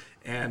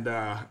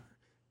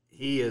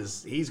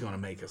 He's going to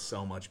make us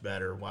so much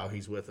better while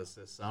he's with us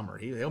this summer.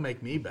 He'll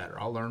make me better.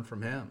 I'll learn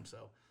from him.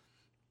 So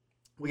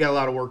we got a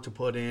lot of work to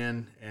put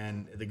in,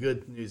 and the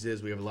good news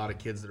is we have a lot of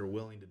kids that are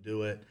willing to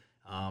do it.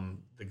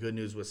 The good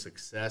news with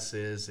success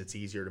is it's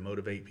easier to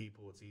motivate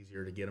people. It's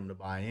easier to get them to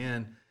buy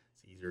in.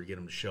 It's easier to get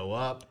them to show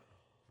up.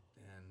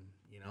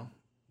 And,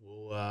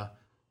 we'll got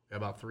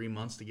about 3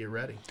 months to get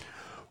ready.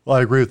 Well,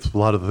 I agree with a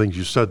lot of the things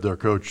you said there,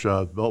 Coach.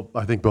 I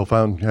think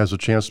Bellefontaine has a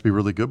chance to be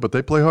really good, but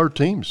they play hard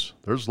teams.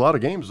 There's a lot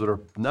of games that are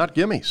not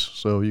gimmies,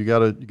 so you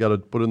gotta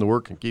put in the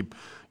work and keep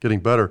getting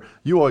better.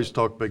 You always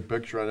talk big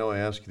picture. I know I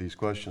ask you these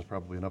questions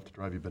probably enough to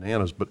drive you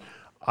bananas, but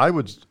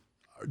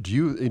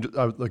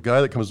the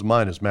guy that comes to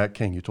mind is Matt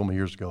King. You told me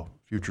years ago,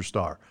 future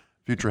star,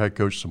 future head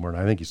coach somewhere,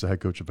 and I think he's the head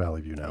coach of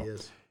Valley View now. He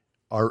is.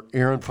 Are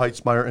Aaron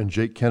Peitzmeyer and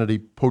Jake Kennedy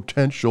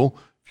potential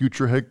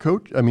future head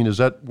coach? I mean, is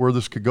that where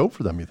this could go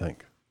for them, you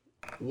think?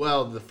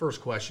 Well, the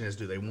first question is,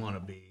 do they want to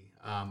be?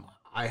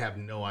 I have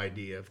no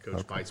idea if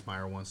Coach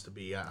Peitzmeyer wants to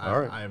be.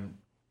 I haven't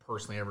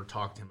personally ever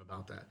talked to him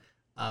about that.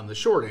 The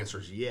short answer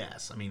is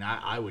yes. I mean,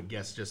 I would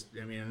guess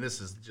and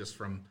this is just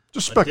from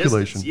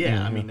speculation.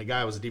 Yeah, I mean, the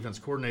guy was a defense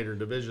coordinator,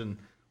 Division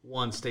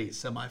I state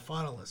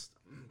semifinalist.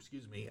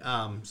 Excuse me.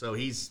 So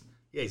he's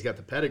got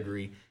the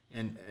pedigree,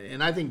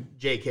 and I think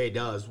J.K.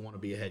 does want to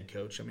be a head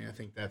coach. I mean, I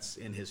think that's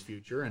in his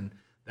future, and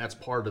that's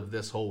part of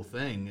this whole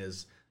thing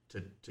is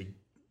to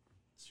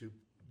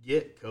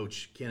get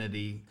Coach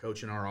Kennedy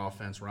coaching our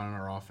offense, running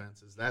our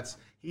offenses.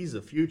 He's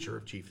the future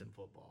of Chieftain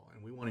football,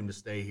 and we want him to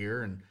stay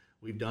here. And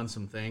we've done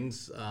some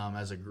things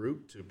as a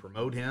group to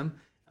promote him.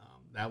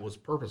 That was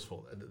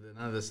purposeful.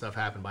 None of this stuff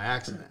happened by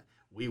accident.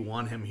 We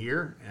want him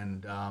here,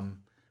 and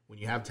when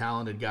you have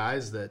talented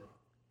guys that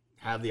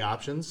have the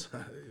option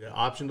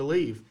to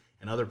leave,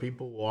 and other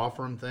people will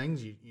offer them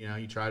things,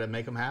 you try to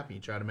make them happy. You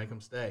try to make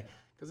them stay,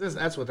 because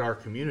that's what our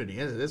community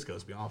is. This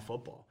goes beyond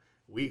football.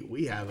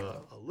 We have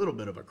a little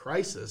bit of a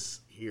crisis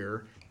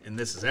here, and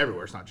this is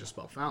everywhere. It's not just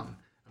Bellefontaine.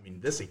 I mean,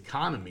 this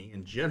economy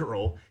in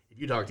general, if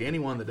you talk to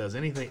anyone that does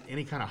any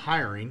kind of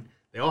hiring,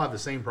 they all have the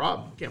same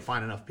problem. You can't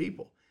find enough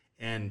people.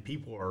 And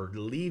people are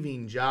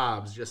leaving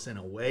jobs just in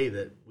a way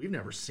that we've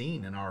never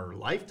seen in our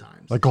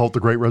lifetimes. I call it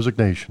the Great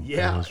Resignation.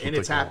 Yeah, and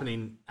it's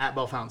happening at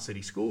Bellefontaine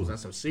City Schools.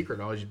 That's no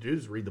secret. All you do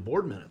is read the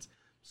board minutes.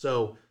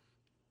 So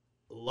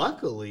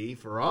luckily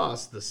for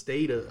us, the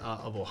state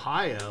of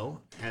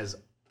Ohio has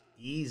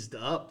eased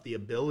up the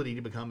ability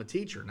to become a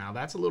teacher. Now,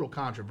 that's a little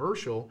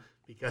controversial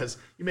because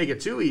you make it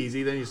too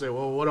easy, then you say,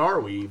 well, what are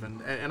we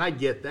even? And I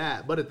get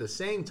that. But at the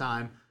same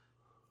time,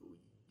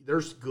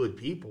 there's good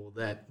people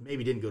that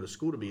maybe didn't go to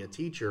school to be a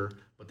teacher,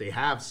 but they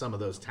have some of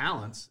those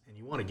talents, and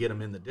you want to get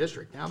them in the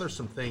district. Now, there's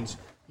some things,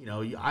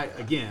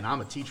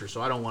 I'm a teacher,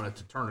 so I don't want it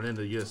to turn it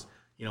into just,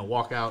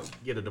 walk out,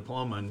 get a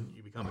diploma, and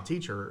you become a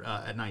teacher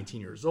at 19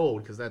 years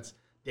old, because that's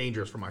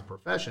dangerous for my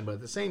profession. But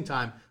at the same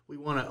time, we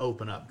want to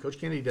open up. Coach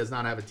Kennedy does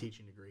not have a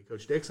teaching degree.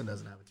 Coach Dixon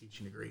doesn't have a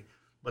teaching degree,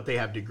 but they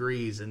have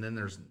degrees. And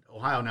then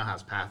Ohio now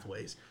has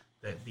pathways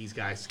that these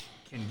guys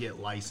can get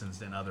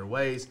licensed in other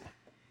ways.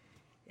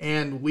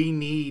 And we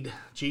need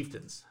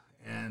chieftains.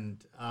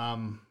 And,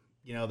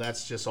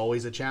 that's just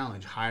always a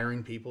challenge,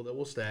 hiring people that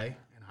will stay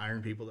and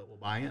hiring people that will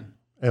buy in.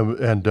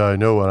 And I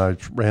know when I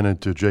ran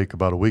into Jake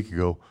about a week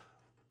ago,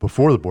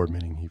 before the board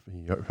meeting,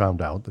 he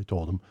found out, they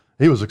told him,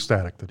 he was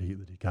ecstatic that he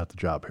got the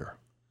job here.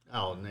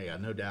 Oh, yeah,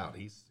 no doubt.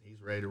 He's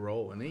ready to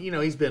roll. And,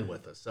 he's been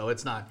with us. So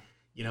it's not,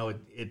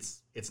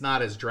 it's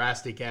not as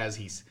drastic as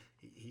he's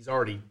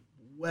already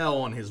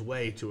well on his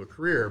way to a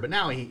career. But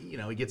now he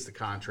gets the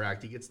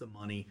contract, he gets the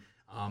money.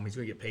 He's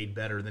going to get paid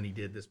better than he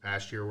did this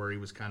past year, where he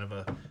was kind of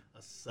a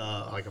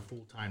sub, like a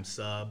full-time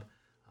sub.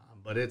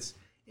 But it's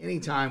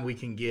anytime we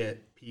can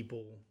get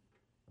people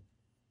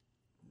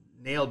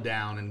nailed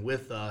down and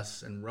with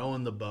us and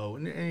rowing the boat.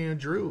 And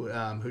Drew,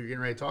 who you're getting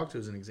ready to talk to,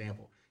 is an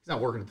example. He's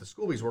not working at the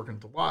school, he's working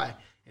at the Y,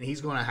 and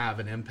he's going to have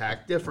an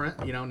impact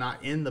different,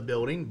 not in the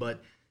building,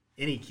 but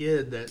any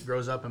kid that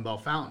grows up in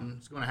Bellefontaine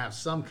is going to have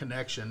some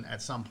connection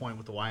at some point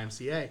with the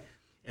YMCA.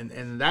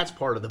 And that's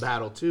part of the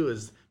battle, too,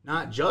 is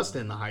not just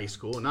in the high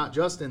school, not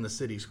just in the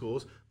city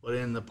schools, but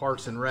in the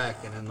Parks and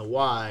Rec and in the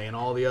Y and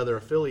all the other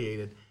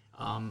affiliated,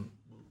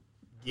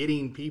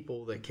 getting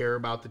people that care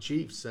about the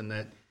Chiefs and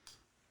that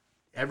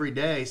every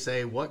day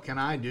say, what can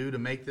I do to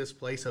make this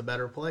place a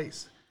better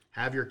place?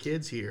 Have your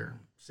kids here,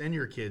 send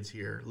your kids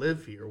here,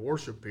 live here,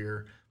 worship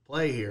here,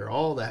 play here,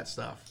 all that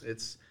stuff.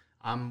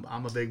 I'm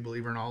a big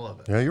believer in all of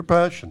it. Yeah, you're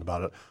passionate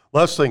about it.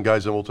 Last thing,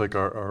 guys, then we'll take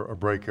our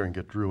break here and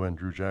get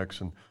Drew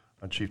Jackson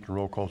on Chieftain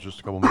Roll Call just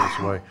a couple minutes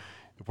away.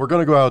 If we're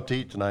going to go out to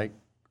eat tonight,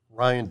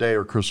 Ryan Day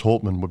or Chris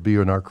Holtman would be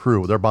in our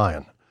crew. They're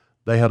buying.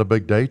 They had a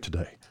big day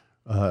today.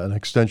 An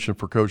extension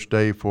for Coach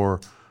Day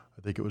for,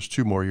 I think it was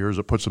 2 more years.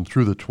 It puts him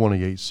through the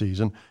 28th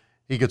season.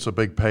 He gets a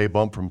big pay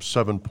bump from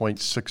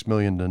 $7.6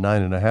 million to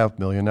 $9.5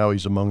 million. Now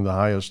he's among the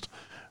highest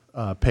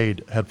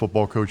paid head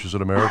football coaches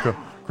in America.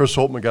 Chris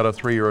Holtman got a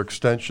 3-year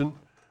extension.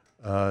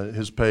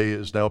 His pay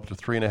is now up to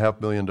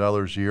 $3.5 million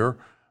a year.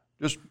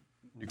 Just,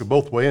 you can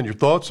both weigh in your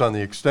thoughts on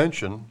the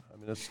extension. I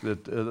mean,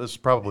 this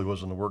probably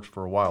was in the works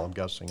for a while, I'm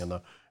guessing, in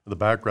the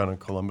background in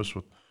Columbus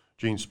with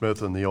Gene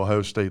Smith and the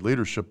Ohio State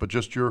leadership. But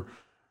just your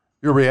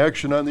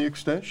reaction on the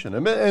extension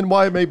and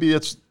why maybe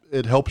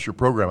it helps your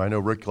program. I know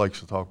Rick likes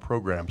to talk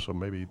program, so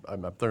maybe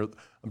I'm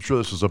sure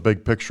this is a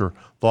big picture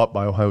thought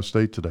by Ohio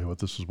State today with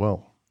this as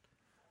well.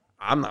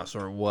 I'm not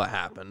sure what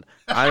happened.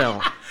 I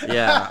don't.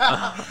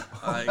 Yeah,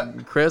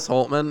 Chris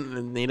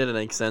Holtman needed an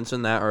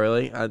extension that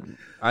early.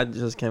 I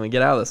just can we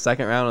get out of the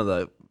second round of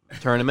the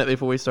tournament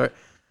before we start?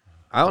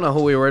 I don't know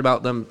who we worried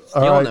about them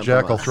stealing. All right, them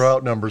Jack, from I'll us. throw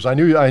out numbers. I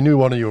knew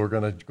one of you were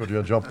going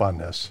to jump on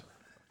this.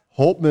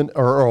 Holtman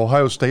or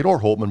Ohio State or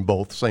Holtman,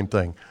 both same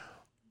thing,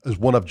 is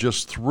one of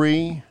just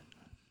 3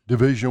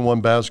 Division I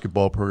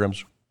basketball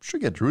programs.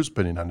 Should get Drew's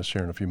opinion on this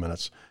here in a few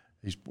minutes.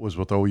 He was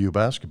with OU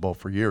basketball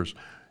for years.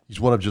 He's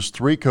one of just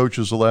 3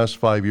 coaches the last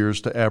 5 years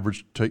to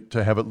average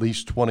to have at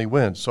least 20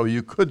 wins. So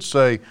you could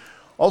say,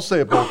 I'll say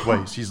it both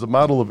ways. He's the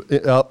model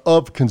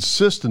of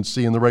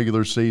consistency in the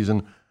regular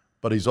season,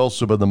 but he's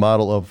also been the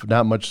model of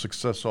not much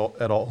success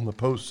at all in the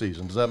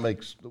postseason.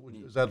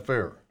 Is that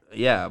fair?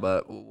 Yeah,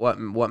 but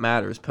what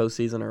matters,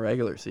 postseason or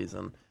regular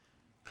season?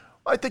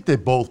 I think they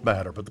both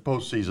matter, but the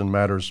postseason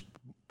matters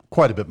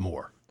quite a bit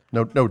more.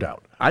 No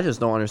doubt. I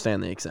just don't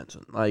understand the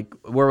extension. Like,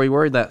 were we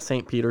worried that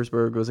St.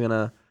 Petersburg was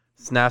gonna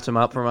snatch him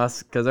up from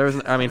us? Because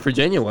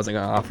Virginia wasn't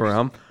gonna offer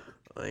him.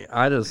 Like,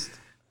 I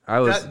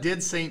was.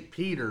 Did St.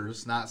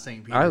 Peter's, not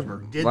St.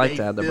 Petersburg? Did they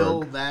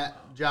fill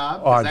that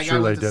job? Oh, I'm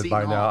sure they did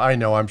by now. I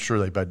know. I'm sure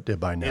they did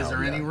by now. Is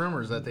there any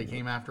rumors that they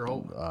came after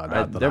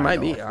Holtman? There might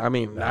be.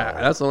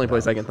 That's the only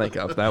place I can think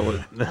of. That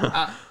would.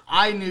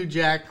 I knew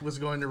Jack was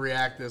going to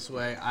react this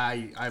way.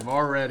 I've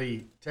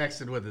already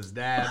texted with his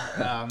dad,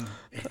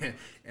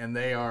 and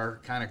they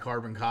are kind of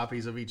carbon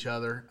copies of each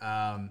other.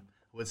 I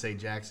would say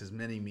Jack's his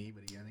mini-me,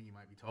 but I think he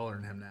might be taller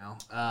than him now.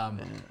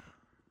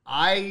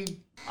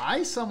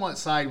 I somewhat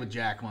side with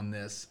Jack on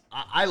this.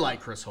 I like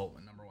Chris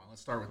Holtman, number one.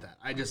 Let's start with that.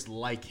 I just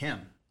like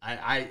him.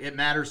 It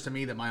matters to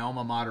me that my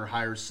alma mater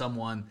hires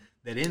someone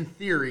that, in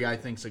theory, I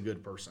think's a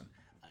good person.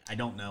 I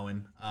don't know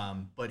him,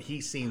 but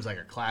he seems like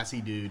a classy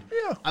dude.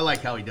 Yeah. I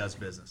like how he does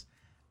business.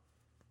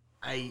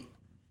 I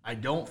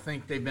don't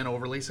think they've been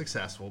overly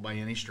successful by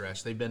any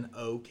stretch. They've been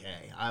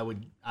okay. I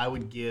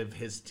would give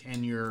his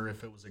tenure,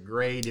 if it was a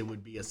grade, it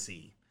would be a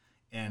C.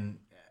 And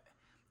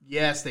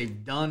yes,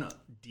 they've done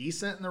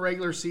decent in the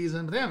regular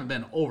season, but they haven't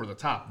been over the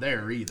top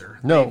there either.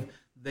 No.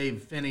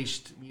 They've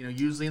finished,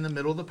 usually in the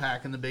middle of the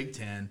pack in the Big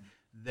Ten.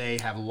 They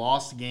have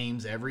lost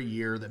games every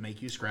year that make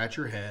you scratch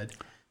your head.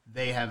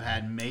 They have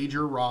had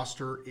major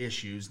roster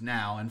issues.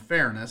 Now, in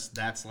fairness,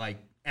 that's like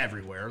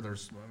everywhere.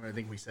 I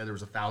think we said there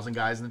was 1,000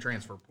 guys in the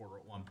transfer portal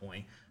at one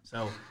point.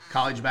 So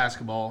college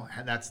basketball,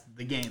 that's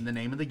the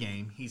name of the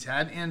game. He's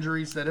had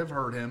injuries that have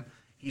hurt him.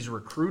 He's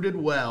recruited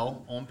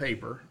well on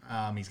paper.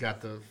 He's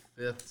got the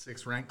 5th,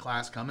 6th ranked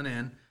class coming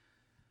in.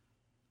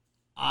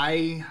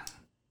 I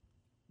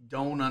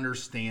don't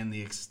understand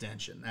the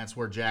extension. That's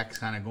where Jack's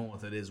kind of going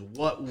with it, is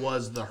what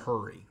was the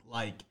hurry?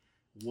 Like,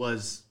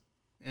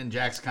 and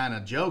Jack's kind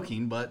of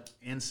joking, but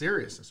in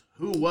seriousness,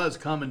 who was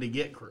coming to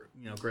get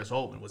Chris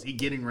Holtmann? Was he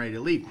getting ready to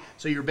leave?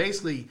 So you're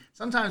basically,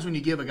 sometimes when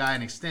you give a guy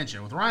an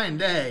extension, with Ryan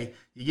Day,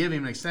 you give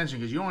him an extension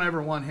because you don't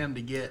ever want him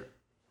to get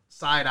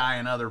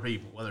side-eyeing other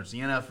people, whether it's the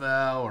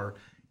NFL or,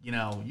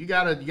 you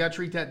gotta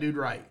treat that dude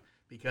right,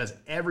 because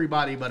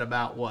everybody but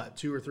about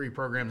 2 or 3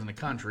 programs in the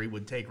country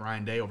would take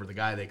Ryan Day over the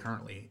guy they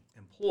currently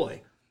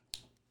employ.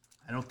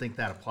 I don't think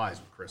that applies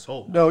with Chris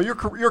Holtmann. No, you're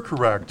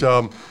correct.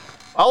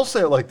 I'll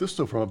say it like this,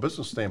 though, from a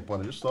business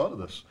standpoint. I just thought of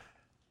this.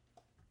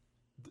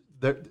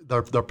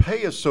 Their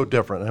pay is so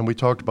different, and we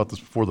talked about this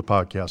before the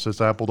podcast.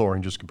 It's apple to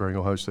orange, just comparing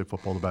Ohio State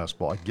football to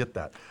basketball. I get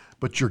that.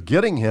 But you're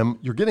getting him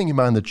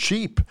on the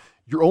cheap.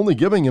 You're only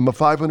giving him a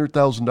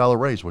 $500,000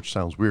 raise, which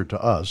sounds weird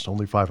to us,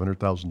 only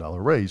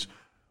 $500,000 raise.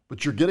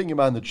 But you're getting him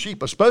on the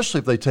cheap, especially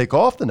if they take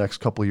off the next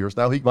couple of years.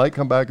 Now, he might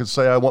come back and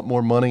say, I want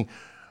more money.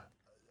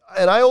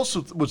 And I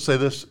also would say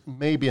this,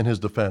 maybe in his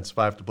defense, if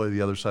I have to play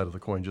the other side of the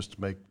coin just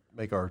to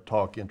make our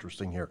talk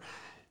interesting here.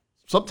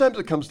 Sometimes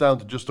it comes down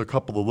to just a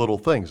couple of little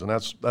things, and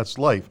that's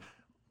life.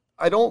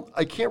 I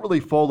can't really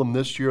fault them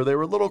this year. They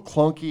were a little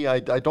clunky.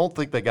 I don't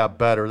think they got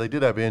better. They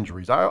did have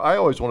injuries. I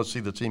always want to see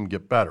the team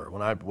get better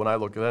when I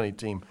look at any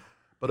team.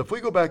 But if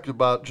we go back to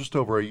about just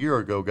over a year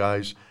ago,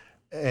 guys,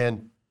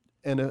 and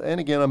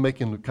again, I'm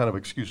making kind of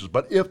excuses,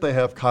 but if they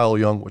have Kyle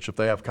Young, which if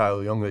they have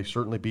Kyle Young, they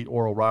certainly beat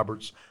Oral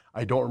Roberts.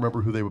 I don't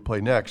remember who they would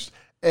play next.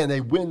 And they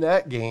win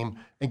that game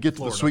and get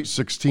to the Sweet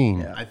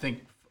 16. Yeah. I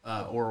think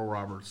Oral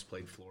Roberts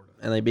played Florida.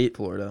 And they beat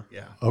Florida.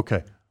 Yeah.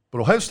 Okay.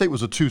 But Ohio State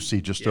was a 2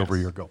 seed just over a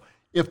year ago.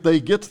 If they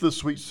get to the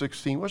Sweet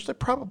 16, which they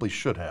probably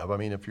should have, I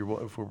mean, if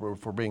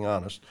we're being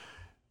honest,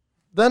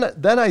 then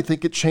I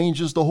think it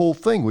changes the whole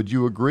thing. Would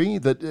you agree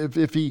that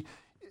if he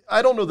 –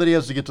 I don't know that he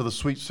has to get to the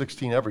Sweet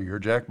 16 every year.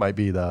 Jack might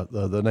be the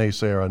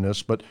naysayer on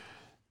this. But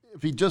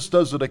if he just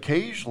does it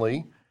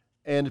occasionally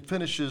and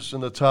finishes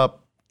in the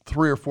top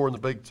 3 or 4 in the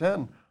Big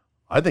Ten,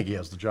 I think he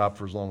has the job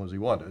for as long as he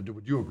wanted.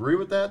 Would you agree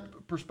with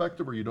that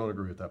perspective, or you don't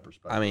agree with that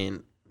perspective? I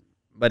mean,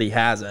 but he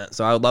hasn't,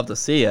 so I would love to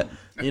see it.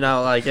 It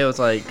was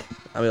like,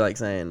 I'd be like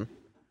saying,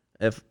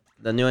 if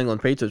the New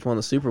England Patriots won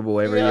the Super Bowl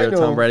every year,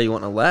 Tom Brady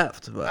wouldn't have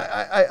left. But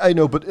I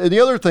know, but the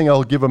other thing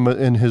I'll give him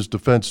in his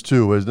defense,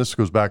 too, is this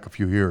goes back a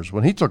few years.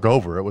 When he took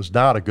over, it was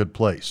not a good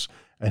place,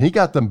 and he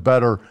got them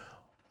better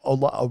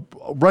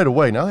right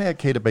away. Now they had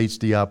Keita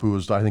Bates-Diop, who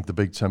was, I think, the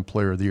Big Ten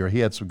Player of the Year. He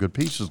had some good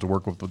pieces to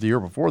work with, but the year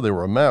before they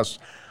were a mess.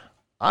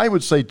 I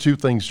would say 2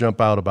 things jump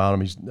out about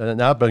him. He's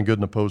not been good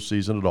in the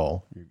postseason at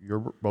all.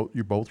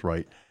 You're both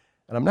right.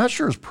 And I'm not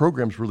sure his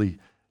program's really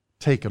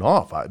taken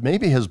off.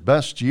 Maybe his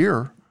best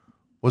year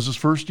was his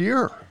first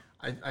year.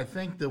 I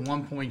think the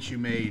one point you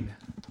made,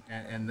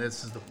 and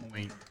this is the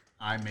point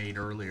I made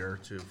earlier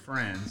to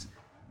friends,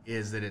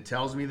 is that it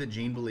tells me that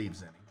Gene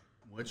believes in him,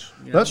 which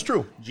that's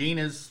true. Gene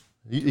has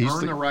he's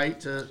earned the right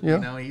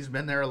to, he's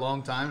been there a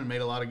long time and made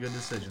a lot of good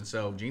decisions.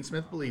 So Gene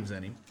Smith believes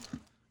in him.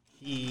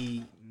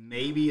 He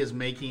maybe is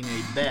making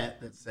a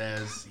bet that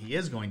says he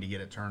is going to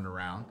get it turned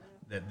around,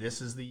 that this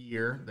is the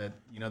year that,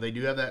 they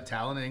do have that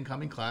talented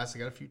incoming class. They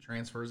got a few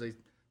transfers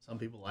some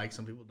people like,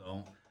 some people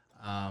don't.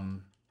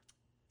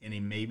 And he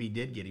maybe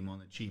did get him on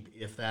the cheap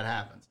if that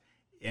happens.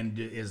 And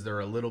is there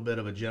a little bit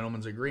of a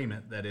gentleman's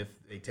agreement that if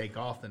they take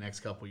off the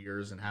next couple of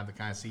years and have the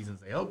kind of seasons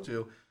they hope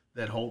to,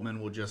 that Holtmann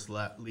will just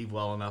leave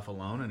well enough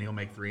alone and he'll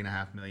make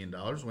 $3.5 million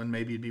when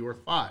maybe it'd be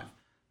worth $5 million.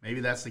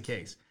 Maybe that's the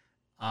case.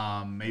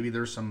 Maybe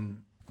there's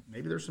some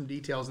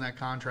details in that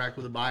contract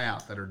with a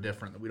buyout that are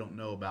different that we don't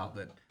know about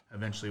that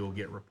eventually will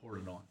get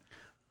reported on.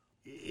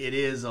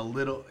 It's a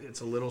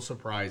little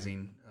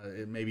surprising.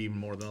 It may be even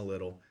more than a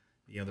little.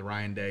 The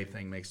Ryan Day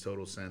thing makes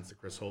total sense. The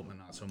Chris Holtmann,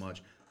 not so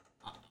much.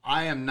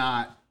 I am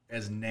not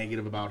as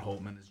negative about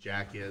Holtmann as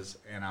Jack is,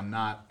 and I'm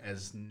not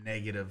as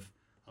negative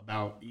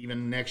about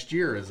even next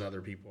year as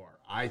other people are.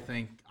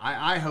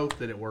 I hope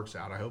that it works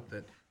out. I hope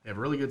that they have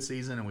a really good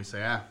season and we say,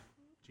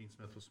 Gene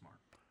Smith was smart.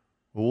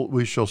 Well,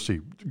 we shall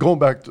see. Going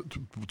back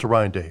to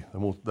Ryan Day,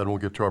 then we'll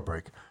get to our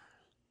break.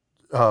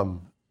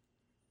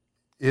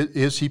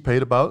 Is he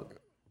paid about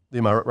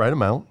the right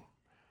amount?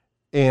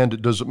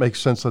 And does it make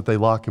sense that they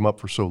lock him up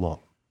for so long?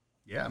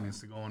 Yeah, I mean,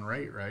 it's the going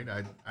rate, right?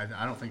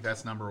 I don't think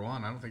that's number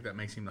one. I don't think that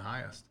makes him the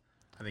highest.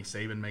 I think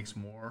Saban makes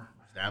more,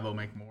 Dabo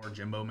make more,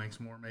 Jimbo makes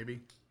more maybe.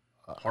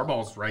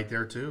 Harbaugh's right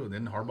there too.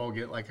 Didn't Harbaugh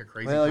get like a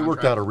crazy contract? He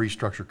worked out a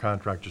restructured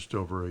contract just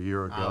over a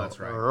year ago. Oh, that's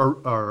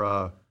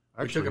right.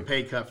 Actually, he took a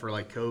pay cut for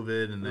like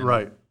COVID and then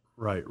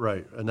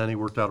Right. And then he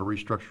worked out a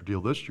restructured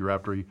deal this year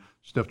after he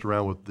sniffed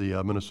around with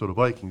the Minnesota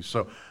Vikings.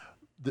 So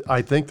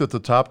I think that the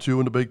top 2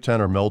 in the Big Ten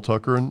are Mel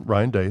Tucker and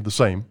Ryan Day, the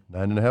same,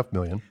 $9.5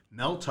 million.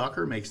 Mel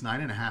Tucker makes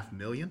 $9.5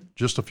 million?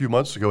 Just a few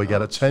months ago, he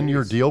got a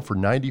 10-year deal for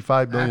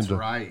 $95 million. That's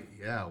right.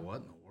 Yeah, what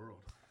in the world?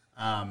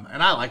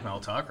 And I like Mel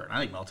Tucker. And I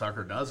think Mel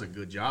Tucker does a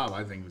good job.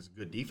 I think he was a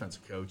good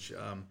defensive coach.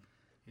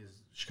 He was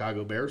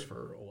Chicago Bears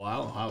for a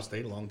while, Ohio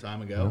State a long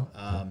time ago.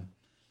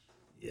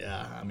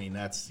 Yeah, I mean,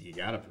 you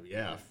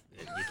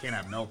can't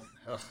have Mel.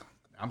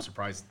 I'm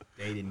surprised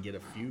they didn't get a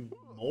few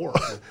more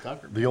with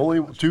Tucker. The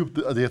only two,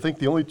 I think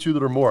the only two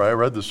that are more, I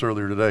read this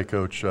earlier today,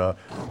 Coach,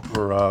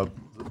 were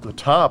the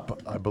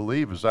top, I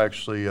believe, is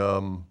actually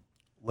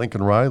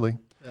Lincoln Riley.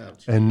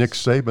 And Nick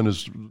Saban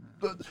is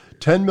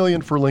 $10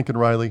 million for Lincoln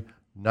Riley,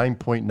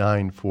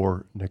 9.9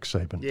 for Nick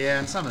Saban. Yeah,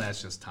 and some of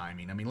that's just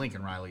timing. I mean,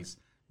 Lincoln Riley's,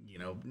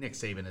 Nick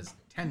Saban is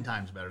 10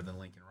 times better than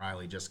Lincoln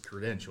Riley, just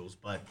credentials.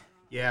 But,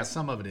 yeah,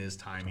 some of it is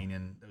timing,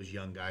 and those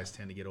young guys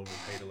tend to get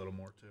overpaid a little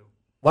more too.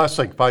 Last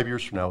thing, 5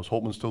 years from now, is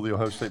Holtman still the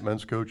Ohio State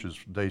men's coach? Is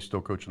Day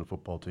still coaching the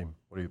football team?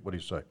 What do you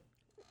say?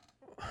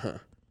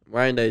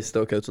 Ryan Day's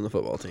still coaching the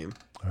football team.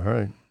 All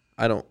right.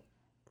 If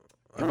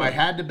I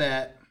had to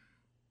bet,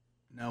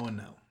 no and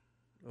no.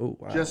 Oh,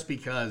 wow. Just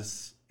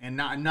because, and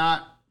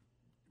not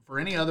for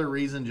any other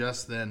reason,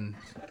 just then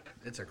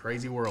it's a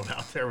crazy world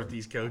out there with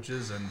these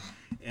coaches,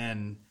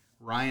 and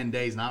Ryan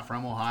Day's not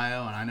from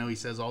Ohio, and I know he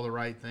says all the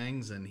right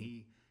things, and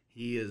he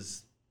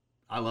is.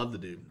 I love the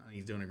dude.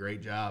 He's doing a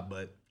great job,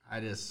 but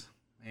the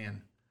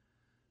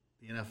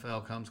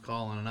NFL comes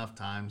calling enough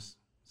times.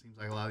 Seems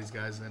like a lot of these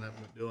guys end up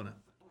doing it.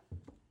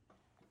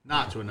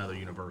 Not to another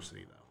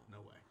university, though. No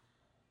way.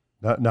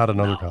 Not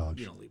another college.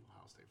 You don't leave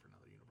Ohio State for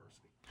another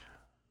university.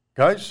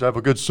 Guys, have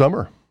a good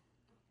summer.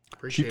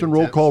 Appreciate Chieftain it,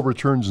 Roll Tevs. Call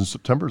returns in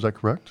September. Is that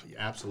correct? Yeah,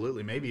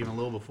 absolutely. Maybe even a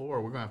little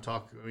before. We're going to have to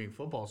talk. I mean,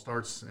 football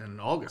starts in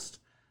August,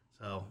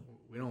 so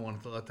we don't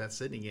want to let that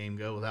Sydney game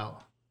go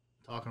without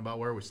talking about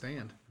where we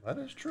stand. That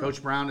is true.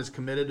 Coach Brown is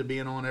committed to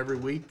being on every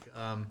week.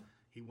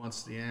 He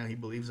wants to, he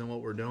believes in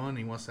what we're doing.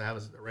 He wants to have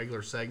a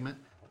regular segment.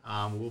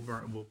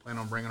 We'll plan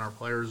on bringing our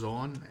players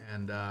on,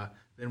 and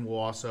then we'll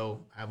also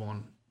have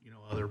on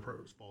other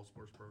fall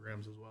sports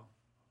programs as well.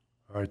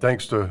 All right.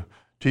 Thanks to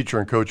teacher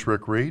and coach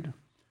Rick Reed,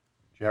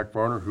 Jack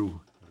Varner, who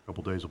in a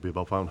couple days will be at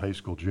Bellefontaine High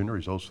School junior.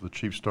 He's also the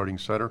chief starting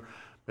center.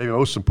 Maybe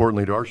most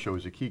importantly to our show,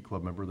 he's a key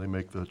club member. They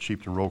make the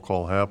Chieftain Roll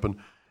Call happen.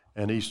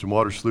 And Easton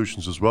Water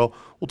Solutions as well.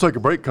 We'll take a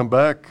break, come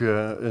back,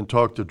 and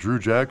talk to Drew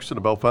Jackson,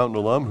 a Bellefontaine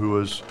alum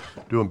who is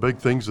doing big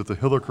things at the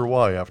Hilliker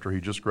Y after he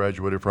just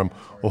graduated from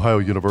Ohio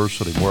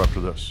University. More after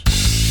this.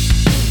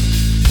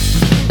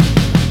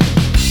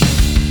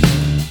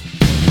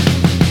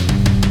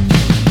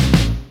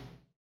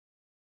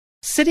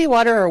 City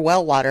water or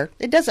well water,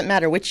 it doesn't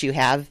matter which you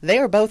have. They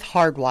are both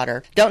hard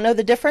water. Don't know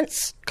the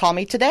difference? Call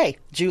me today.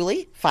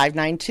 Julie,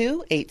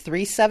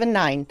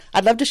 592-8379.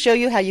 I'd love to show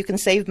you how you can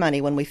save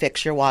money when we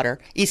fix your water.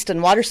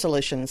 Easton Water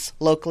Solutions,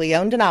 locally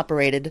owned and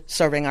operated,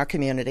 serving our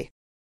community.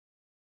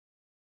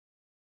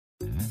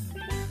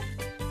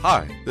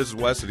 Hi, this is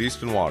Wes at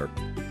Easton Water.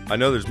 I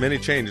know there's many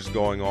changes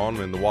going on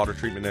in the water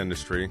treatment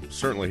industry,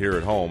 certainly here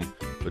at home,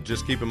 but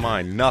just keep in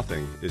mind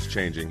nothing is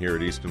changing here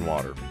at Easton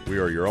Water. We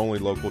are your only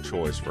local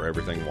choice for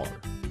everything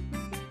water.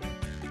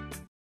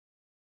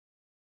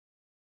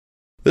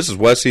 This is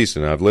Wes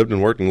Easton. I've lived and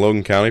worked in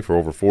Logan County for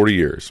over 40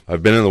 years.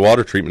 I've been in the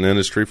water treatment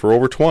industry for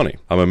over 20.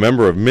 I'm a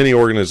member of many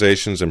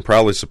organizations and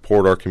proudly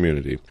support our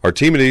community. Our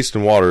team at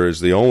Easton Water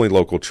is the only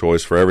local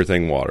choice for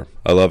everything water.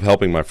 I love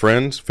helping my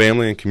friends,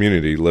 family, and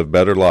community live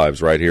better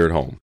lives right here at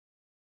home.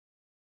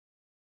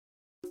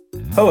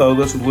 Hello,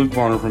 this is Luke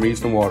Varner from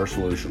Easton Water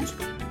Solutions.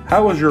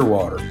 How is your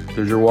water?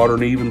 Does your water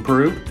need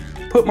improved?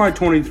 Put my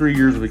 23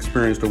 years of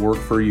experience to work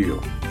for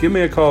you. Give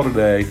me a call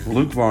today,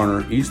 Luke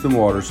Varner, Easton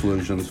Water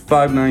Solutions,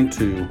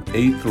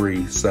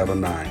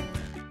 592-8379.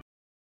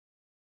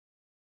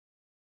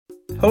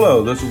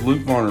 Hello, this is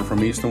Luke Varner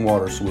from Easton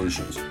Water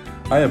Solutions.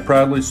 I have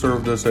proudly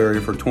served this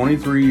area for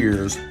 23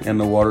 years in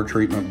the water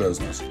treatment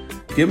business.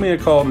 Give me a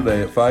call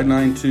today at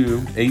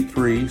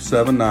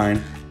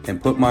 592-8379 and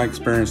put my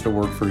experience to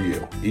work for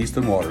you.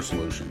 Easton Water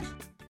Solutions.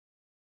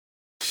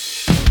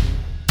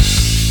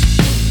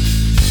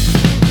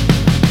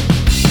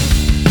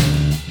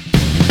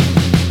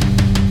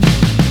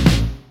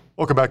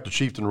 Welcome back to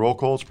Chieftain Roll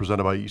Call. It's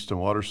presented by Easton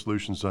Water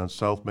Solutions on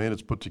South Main.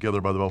 It's put together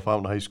by the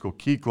Bellefontaine High School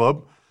Key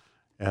Club.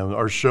 And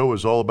our show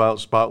is all about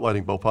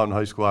spotlighting Bellefontaine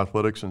High School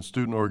athletics and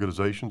student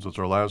organizations. It's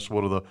our last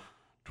one of the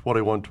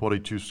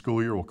 21-22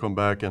 school year. We'll come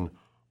back in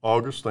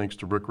August. Thanks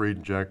to Rick Reed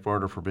and Jack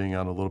Varner for being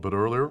on a little bit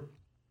earlier.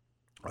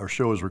 Our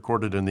show is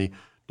recorded in the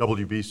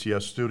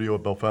WBCS studio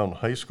at Bellefontaine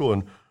High School,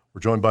 and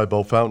we're joined by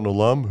Bellefontaine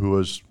alum who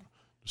has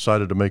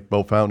decided to make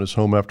Bellefontaine his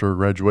home after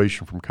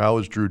graduation from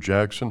college, Drew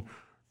Jackson.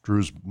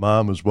 Drew's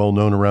mom is well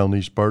known around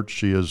these parts.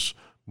 She is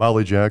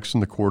Molly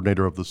Jackson, the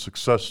coordinator of the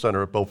Success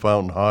Center at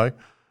Bellefontaine High.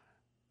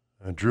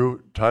 And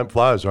Drew, time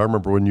flies. I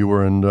remember when you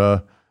were in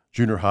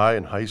junior high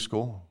and high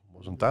school. It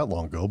wasn't that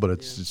long ago, but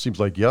it seems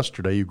like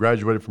yesterday. You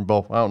graduated from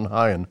Bellefontaine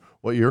High in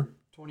what year?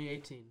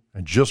 2018.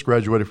 And just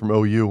graduated from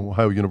OU,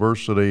 Ohio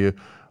University,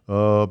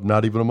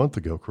 not even a month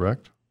ago,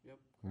 correct? Yep.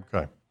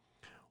 Okay.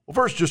 Well,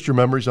 first, just your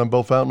memories on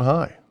Bellefontaine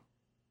High.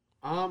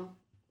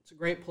 It's a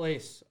great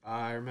place.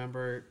 I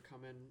remember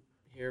coming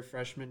here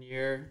freshman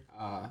year,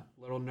 a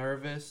little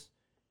nervous,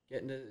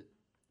 getting to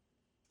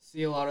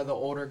see a lot of the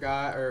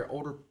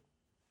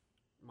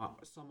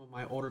some of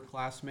my older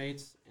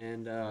classmates,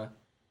 and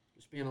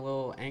just being a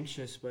little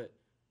anxious, but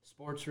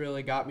sports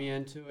really got me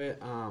into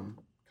it.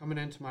 Coming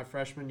into my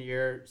freshman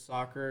year,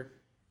 soccer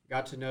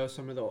got to know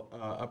some of the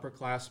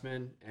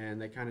upperclassmen, and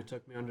they kind of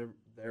took me under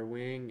their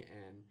wing,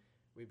 and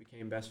we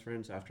became best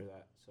friends after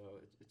that. So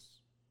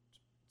it's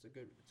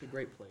a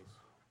great place.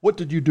 What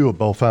did you do at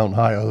Bell Fountain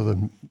High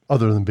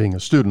other than being a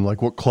student?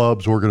 Like what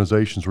clubs,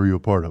 organizations were you a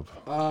part of?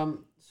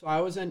 So I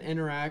was in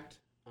Interact,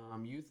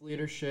 youth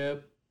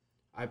leadership.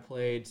 I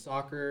played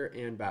soccer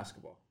and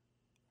basketball.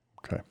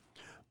 Okay.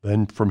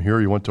 Then from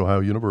here you went to Ohio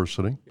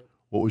University. Yep.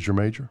 What was your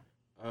major?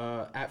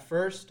 At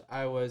first,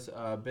 I was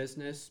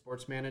business,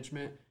 sports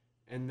management,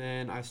 and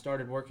then I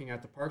started working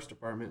at the Parks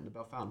Department, the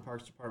Bell Fountain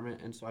Parks Department,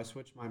 and so I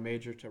switched my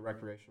major to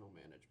recreational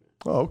management.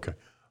 Oh, okay.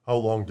 How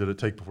long did it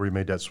take before you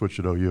made that switch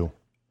at OU?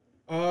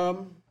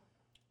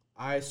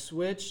 I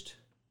switched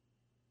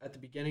at the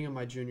beginning of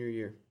my junior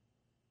year.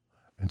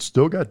 And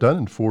still got done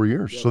in 4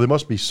 years. Yep. So they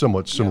must be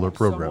somewhat similar Yeah,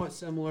 programs.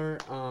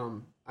 Somewhat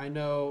similar. I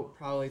know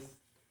probably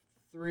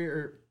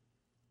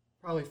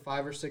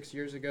 5 or 6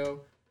 years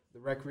ago, the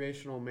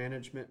recreational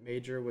management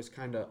major was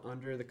kind of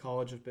under the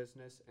College of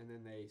Business, and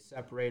then they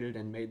separated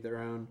and made their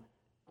own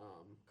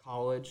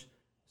college.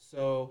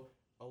 So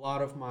a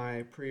lot of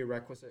my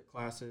prerequisite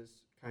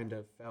classes kind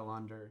of fell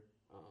under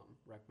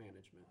rec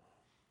management.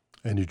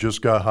 And you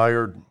just got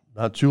hired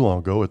not too long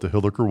ago at the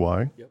Hilliker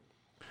Y. Yep.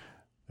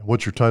 And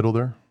what's your title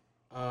there?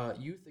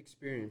 Youth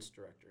Experience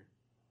Director.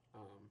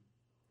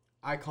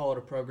 I call it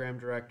a program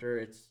director.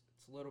 It's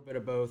a little bit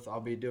of both. I'll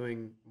be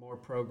doing more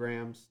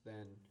programs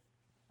than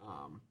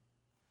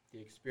the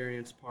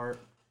experience part.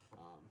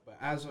 But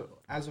as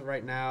of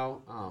right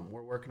now,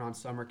 we're working on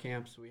summer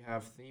camps. We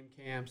have theme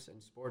camps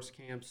and sports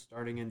camps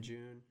starting in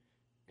June,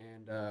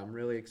 and I'm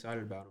really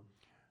excited about them.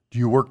 Do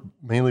you work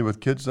mainly with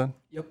kids then?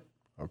 Yep.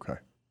 Okay.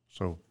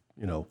 So,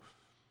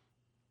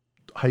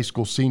 high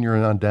school senior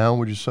and on down,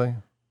 would you say?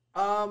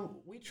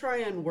 We try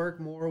and work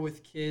more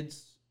with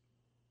kids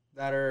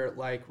that are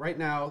like right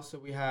now. So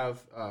we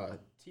have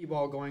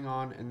T-ball going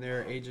on, and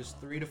they're ages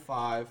 3 to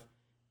 5,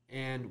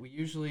 and we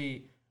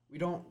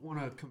don't want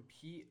to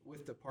compete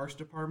with the Parks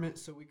Department,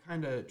 so we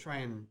kind of try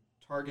and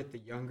target the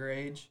younger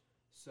age.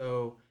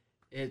 So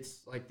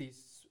it's like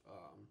these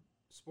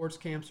sports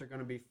camps are going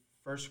to be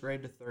 1st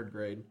grade to 3rd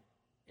grade,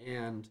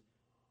 and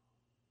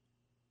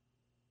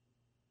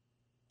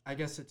I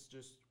guess it's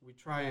just we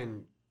try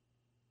and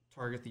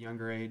target the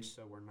younger age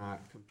so we're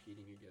not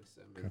competing against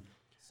them. Okay. And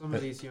some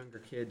of these younger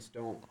kids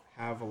don't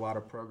have a lot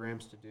of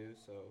programs to do,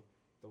 so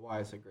the Y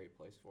is a great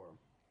place for them.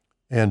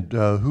 And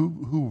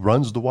who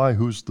runs the Y?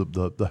 Who's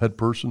the head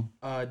person?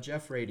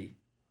 Jeff Rady.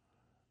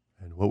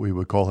 And what we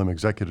would call him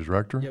executive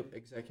director? Yep,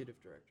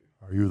 executive director.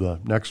 Are you the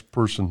next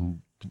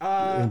person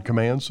in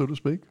command, so to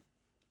speak?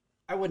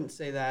 I wouldn't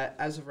say that.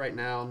 As of right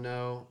now,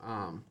 no.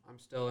 I'm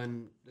still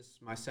this is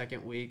my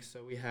 2nd week,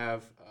 so we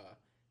have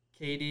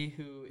Katie,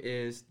 who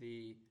is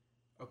the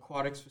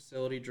aquatics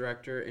facility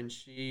director, and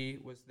she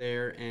was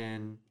there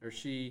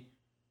she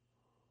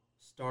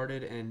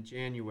started in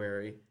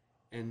January.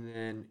 And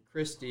then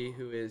Christy,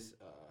 who is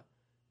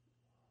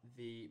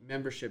the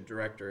membership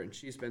director, and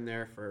she's been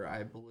there for,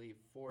 I believe,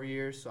 4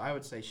 years. So I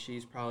would say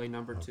she's probably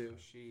number 2.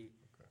 She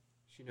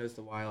knows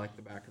the Y like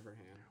the back of her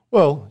hand.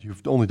 Well,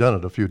 you've only done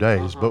it a few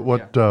days, but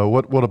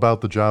what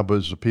about the job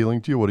is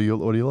appealing to you? What do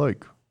you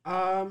like?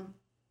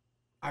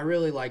 I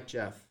really like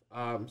Jeff.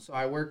 So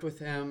I worked with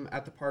him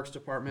at the Parks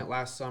Department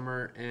last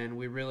summer, and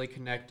we really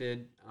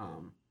connected.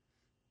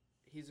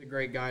 He's a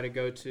great guy to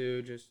go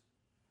to, just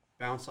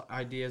bounce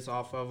ideas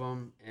off of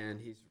him,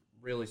 and he's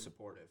really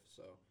supportive.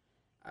 So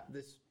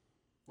this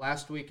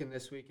last week and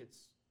this week,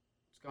 it's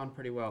gone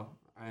pretty well.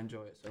 I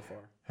enjoy it so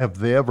far. Have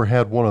they ever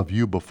had one of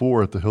you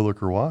before at the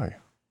Hilliker Y?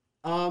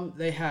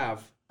 They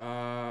have.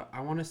 I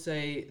want to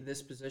say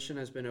this position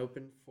has been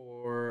open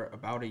for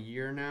about a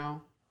year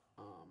now.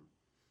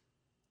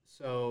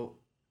 So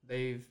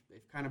they've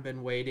kind of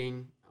been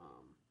waiting.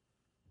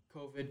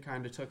 COVID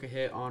kind of took a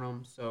hit on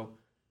them, so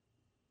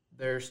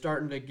they're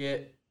starting to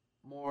get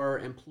more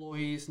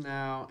employees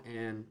now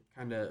and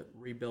kind of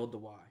rebuild the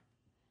Y.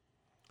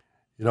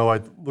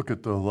 I look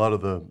at a lot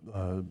of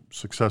the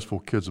successful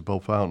kids at Bell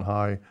Fountain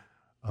High,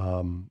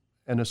 and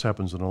this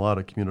happens in a lot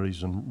of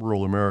communities in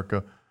rural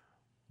America.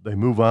 They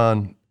move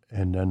on,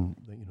 and then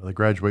they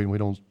graduate, and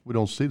we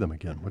don't see them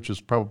again, which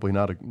is probably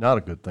not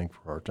a good thing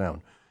for our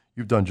town.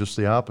 You've done just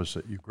the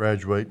opposite. You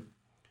graduate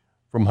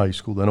from high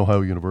school, then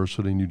Ohio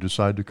University, and you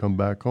decide to come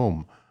back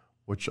home,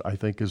 which I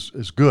think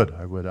is good.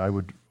 I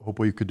would hope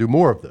we could do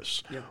more of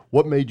this. Yep.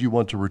 What made you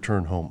want to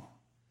return home?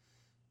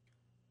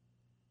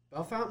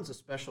 Bell Fountain's a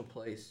special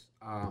place.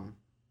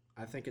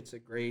 I think it's a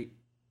great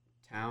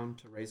town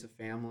to raise a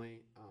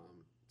family.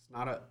 It's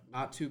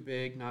not too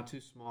big, not too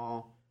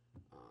small.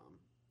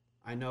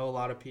 I know a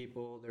lot of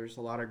people. There's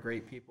a lot of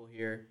great people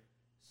here.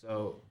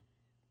 So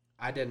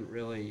I didn't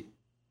really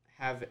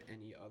have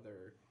any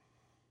other,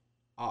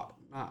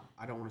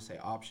 I don't want to say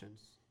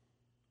options,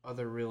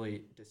 other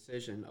really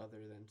decision other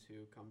than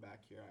to come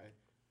back here.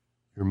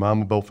 Your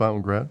mom a Bell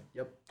Fountain grad?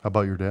 Yep. How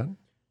about your dad?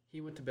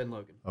 He went to Ben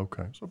Logan.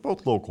 Okay, so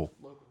both local.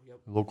 Yep.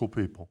 Local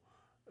people.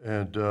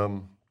 And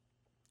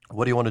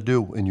what do you want to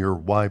do in your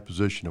Y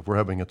position? If we're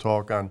having a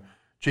talk on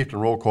Chieftain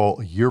roll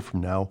call a year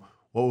from now,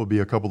 what would be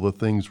a couple of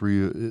things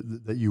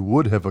that you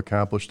would have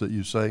accomplished that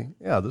you say,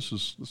 yeah, this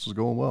is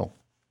going well?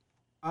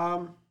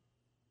 I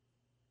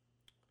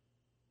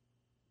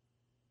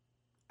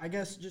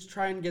guess just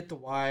try and get the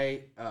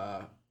Y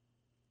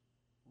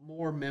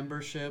more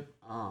membership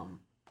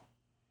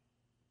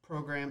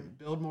program,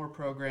 build more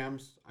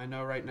programs. I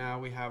know right now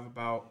we have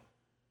about,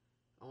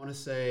 I want to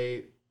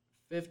say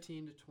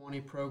 15 to 20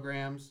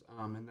 programs,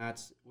 and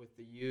that's with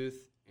the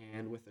youth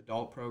and with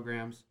adult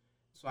programs.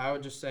 So I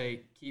would just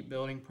say keep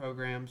building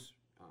programs,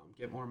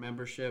 get more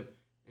membership,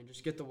 and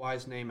just get the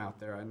Y's name out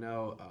there. I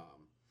know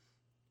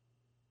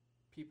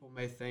people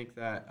may think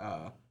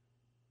that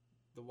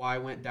the Y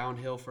went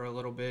downhill for a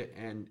little bit,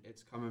 and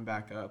it's coming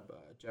back up.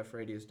 Jeff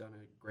Rady has done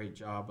a great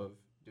job of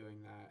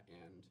doing that,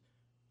 and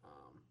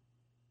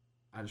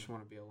I just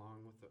want to go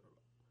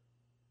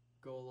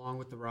along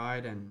with the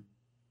ride and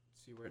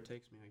see where it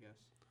takes me, I guess.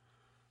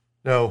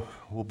 Now,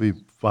 we'll be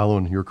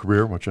following your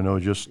career, which I know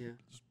just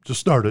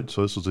started.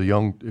 So this is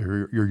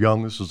you're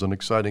young. This is an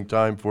exciting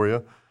time for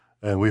you,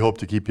 and we hope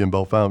to keep you in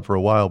Bellefonte for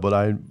a while. But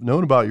I've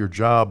known about your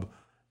job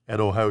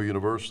at Ohio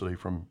University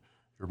from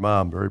your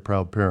mom, very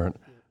proud parent.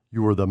 Yeah.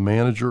 You were the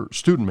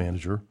student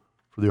manager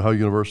for the Ohio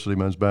University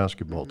men's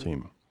basketball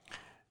team.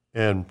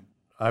 And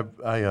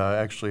I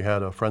actually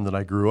had a friend that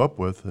I grew up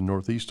with in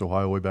Northeast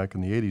Ohio way back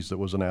in the 80s that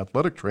was an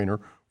athletic trainer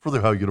for the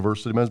Ohio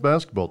University men's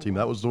basketball team.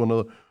 That was one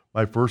of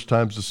my first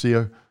times to see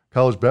a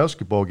college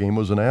basketball game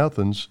was in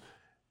Athens.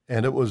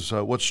 And it was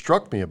what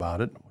struck me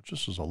about it, which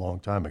this was a long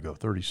time ago,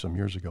 30-some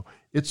years ago,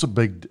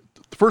 the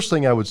first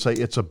thing I would say,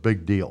 it's a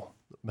big deal,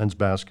 men's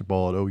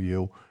basketball at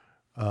OU.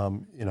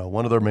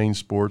 One of their main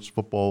sports,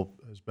 football,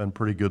 has been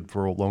pretty good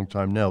for a long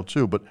time now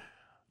too, but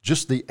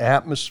just the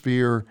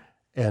atmosphere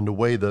and the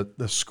way that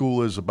the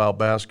school is about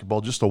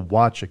basketball, just to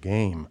watch a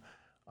game,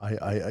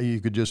 you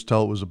could just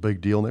tell it was a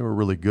big deal, and they were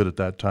really good at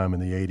that time in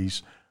the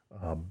 80s.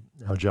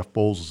 Now Jeff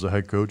Bowles is the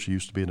head coach. He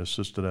used to be an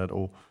assistant at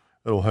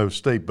Ohio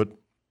State. But,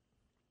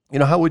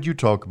 how would you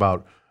talk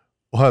about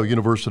Ohio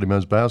University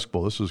men's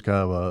basketball? This is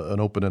kind of an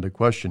open-ended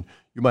question.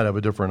 You might have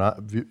a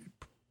different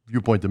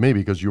viewpoint than me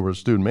because you were a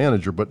student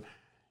manager, but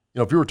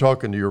if you were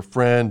talking to your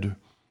friend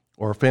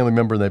or a family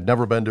member and they've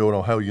never been to an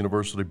Ohio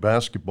University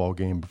basketball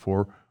game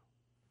before,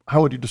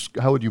 how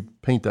would you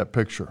paint that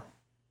picture?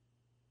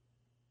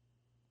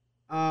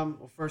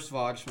 Well, first of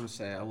all, I just want to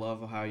say I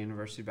love Ohio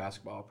University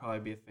basketball. I'll probably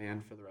be a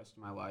fan for the rest of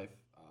my life.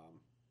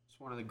 It's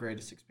one of the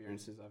greatest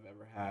experiences I've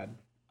ever had.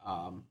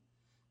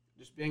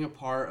 Just being a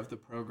part of the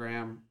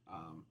program,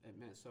 it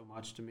meant so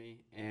much to me,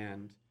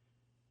 and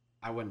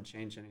I wouldn't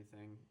change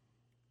anything.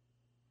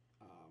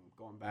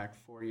 Going back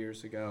 4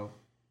 years ago,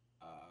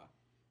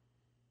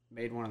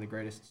 made one of the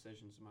greatest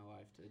decisions in my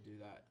life to do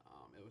that.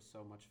 It was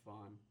so much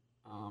fun.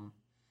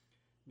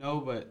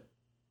 But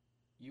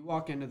you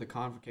walk into the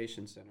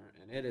Convocation Center,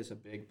 and it is a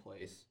big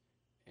place,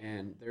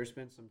 and there's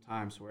been some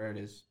times where it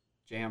is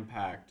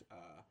jam-packed.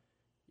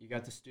 You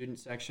got the student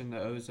section, the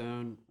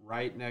Ozone,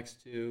 right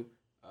next to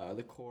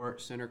the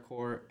center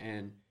court,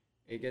 and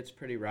it gets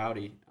pretty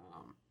rowdy.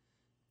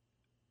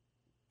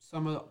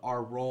 Some of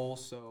our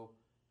roles, so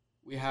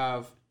we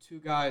have two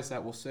guys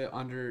that will sit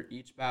under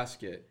each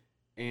basket,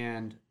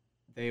 and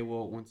they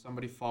will, when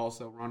somebody falls,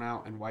 they'll run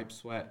out and wipe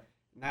sweat.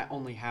 And that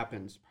only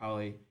happens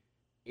probably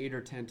 8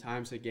 or 10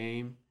 times a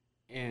game.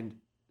 And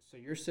so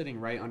you're sitting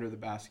right under the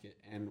basket,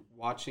 and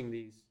watching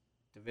these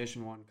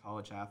Division I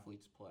college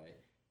athletes play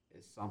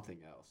is something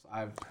else.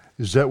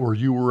 Is that where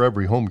you were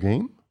every home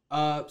game?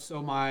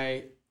 So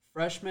my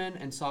freshman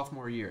and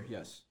sophomore year,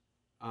 yes.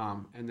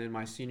 And then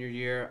my senior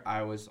year,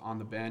 I was on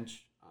the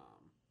bench,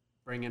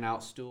 bringing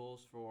out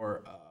stools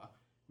for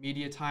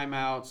media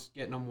timeouts,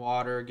 getting them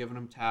water, giving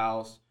them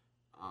towels.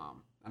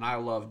 And I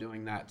love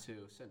doing that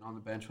too. Sitting on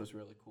the bench was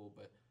really cool.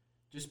 But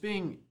just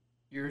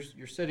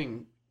you're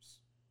sitting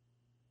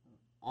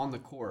on the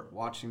court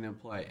watching them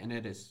play, and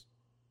it is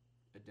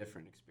a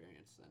different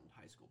experience than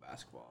high school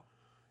basketball.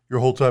 Your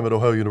whole time at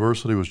Ohio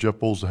University was Jeff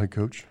Bowles the head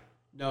coach?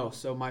 No,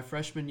 so my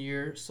freshman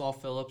year, Saul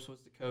Phillips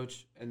was the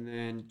coach, and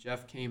then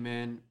Jeff came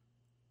in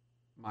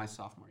my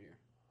sophomore year.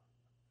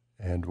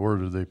 And where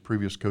did the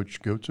previous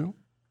coach go to?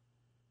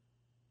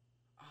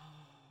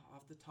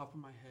 Off the top of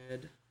my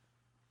head,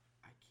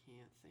 I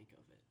can't think of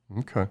it.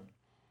 Okay.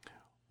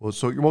 Well,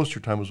 so most of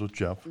your time was with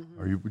Jeff.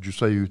 Mm-hmm. Would you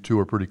say you two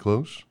are pretty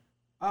close?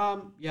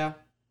 Yeah.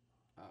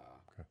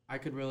 Okay. I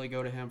could really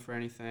go to him for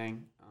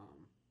anything.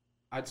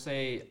 I'd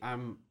say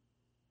I'm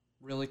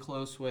really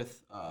close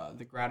with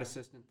the grad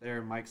assistant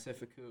there, Mike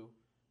Sifiku.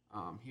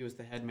 He was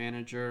the head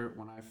manager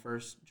when I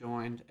first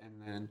joined,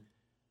 and then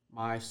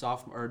my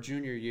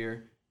junior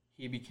year,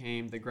 he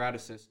became the grad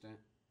assistant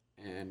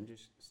and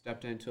just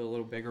stepped into a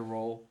little bigger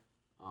role.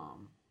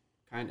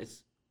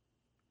 It's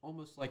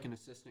almost like an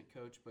assistant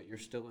coach, but you're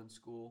still in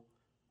school.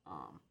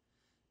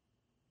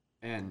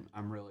 And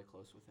I'm really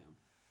close with him.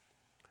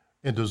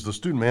 And does the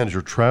student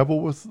manager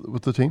travel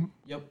with the team?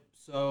 Yep.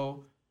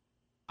 So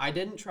I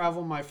didn't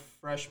travel my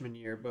freshman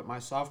year, but my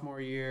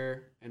sophomore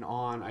year and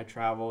on, I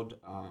traveled.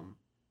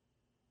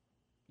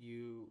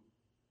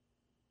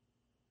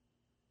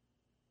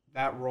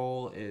 that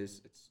role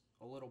it's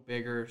a little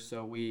bigger,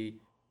 so we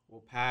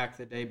will pack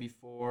the day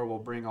before. We'll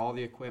bring all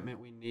the equipment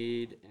we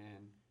need,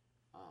 and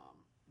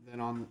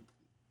then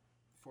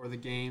for the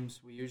games,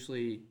 we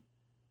usually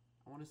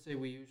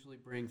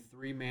bring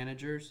 3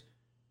 managers.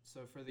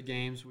 So for the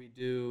games, we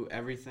do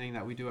everything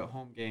that we do at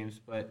home games,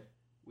 but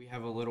we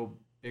have a little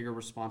bigger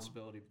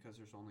responsibility because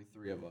there's only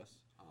 3 of us.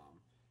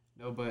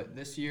 But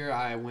this year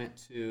I went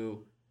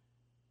to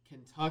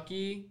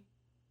Kentucky,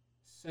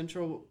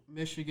 Central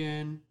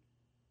Michigan,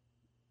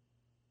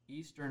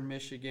 Eastern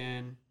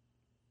Michigan,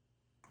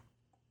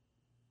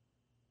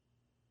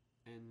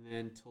 and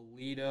then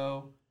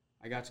Toledo.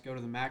 I got to go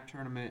to the MAC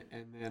tournament,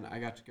 and then I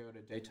got to go to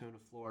Daytona,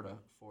 Florida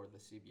for the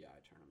CBI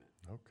tournament.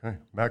 Okay.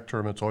 MAC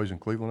tournament's always in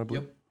Cleveland, I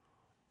believe? Yep.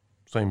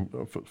 Same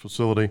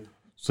facility,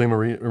 same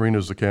arena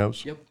as the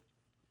Cavs? Yep.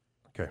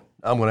 Okay.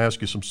 I'm going to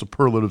ask you some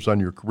superlatives on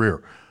your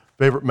career.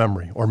 Favorite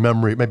memory,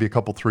 maybe a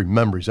couple, 3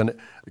 memories. And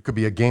it could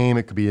be a game,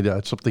 it could be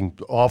something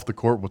off the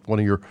court with one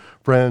of your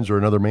friends or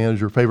another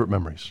manager. Favorite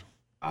memories?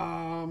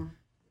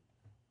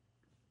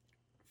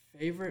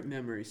 Favorite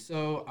memory.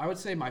 So I would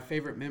say my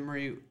favorite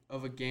memory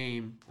of a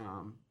game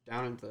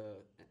down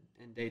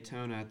in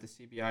Daytona at the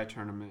CBI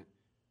tournament.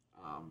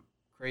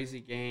 Crazy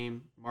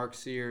game. Mark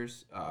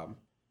Sears,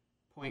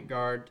 point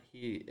guard.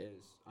 He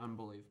is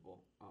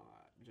unbelievable.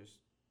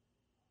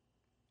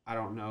 I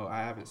don't know. I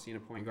haven't seen a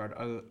point guard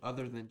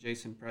other than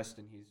Jason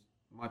Preston. He's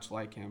much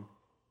like him.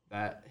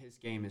 That his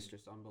game is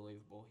just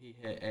unbelievable. He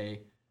hit a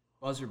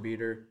buzzer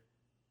beater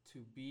to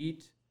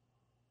beat.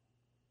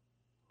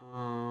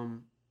 I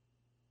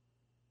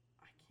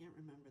can't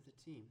remember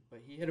the team, but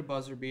he hit a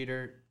buzzer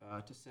beater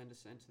to send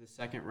us into the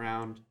second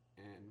round,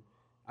 and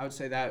I would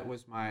say that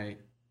was my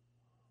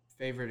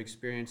favorite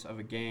experience of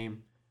a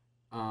game.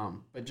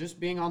 But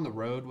just being on the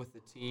road with the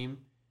team,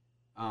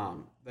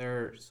 some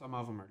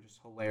of them are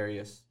just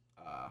hilarious.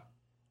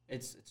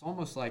 It's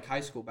almost like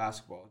high school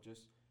basketball,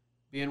 just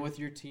being with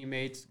your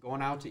teammates,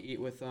 going out to eat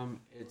with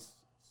them. It's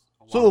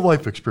So the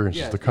life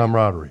experiences, the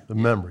camaraderie, the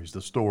memories,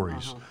 the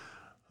stories.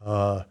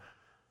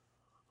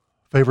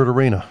 Favorite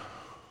arena?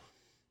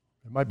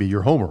 It might be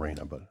your home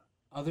arena, but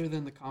other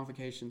than the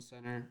Convocation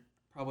Center,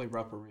 probably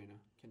Rupp Arena,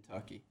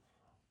 Kentucky.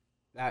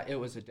 It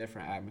was a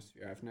different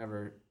atmosphere. I've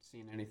never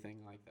seen anything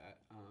like that.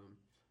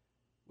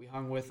 We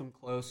hung with them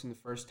close in the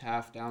first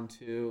half, down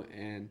 2,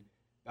 and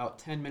about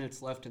 10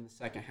 minutes left in the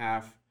second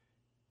half,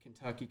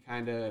 Kentucky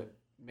kind of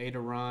made a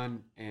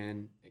run,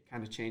 and it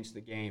kind of changed the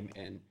game.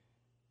 And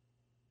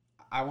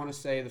I want to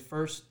say the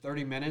first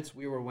 30 minutes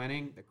we were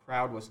winning. The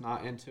crowd was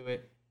not into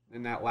it.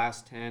 In that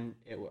last 10,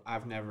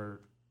 I've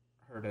never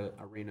heard an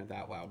arena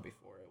that loud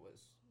before. It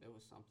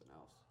was something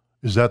else.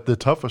 Is that the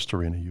toughest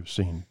arena you've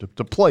seen to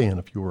play in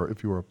if you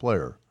were a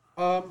player?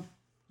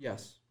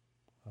 Yes.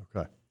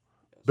 Okay. Yes.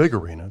 Big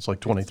arena. It's like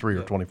 23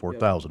 or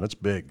 24,000. It's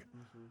big.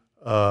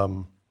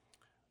 Mm-hmm.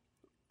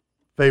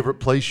 Favorite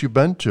place you've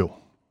been to?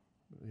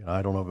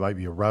 I don't know. It might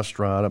be a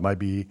restaurant. It might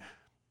be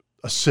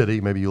a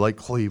city. Maybe you like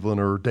Cleveland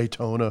or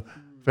Daytona.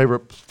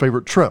 Favorite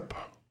trip?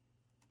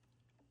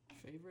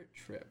 Favorite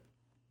trip.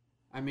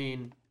 I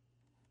mean,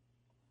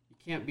 you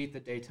can't beat the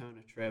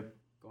Daytona trip,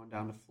 going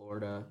down to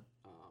Florida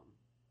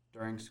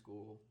during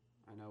school.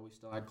 I know we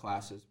still had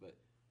classes, but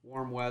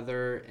warm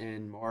weather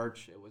in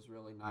March, it was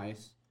really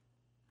nice.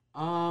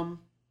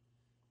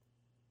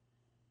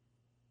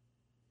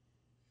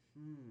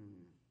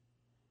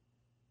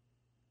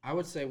 I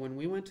would say when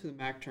we went to the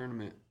MAC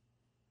tournament,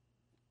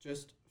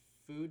 just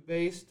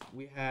food-based,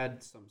 we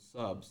had some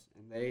subs,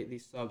 and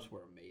these subs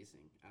were amazing.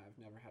 I've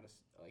never had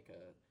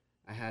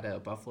I had a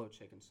buffalo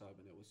chicken sub,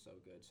 and it was so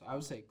good. So I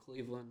would say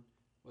Cleveland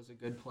was a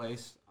good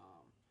place.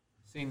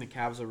 Seeing the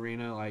Cavs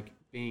arena, like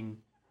being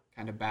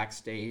kind of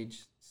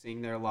backstage,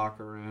 seeing their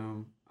locker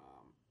room,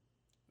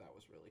 that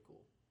was really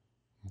cool.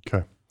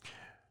 Okay.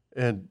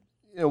 And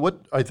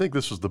what I think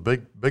this is the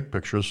big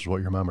picture. This is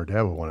what your mom or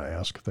dad would want to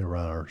ask if they were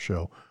on our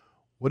show.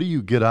 What do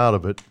you get out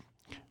of it?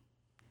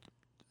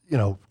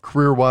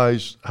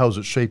 Career-wise, how does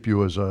it shape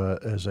you as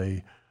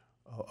a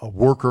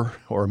worker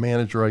or a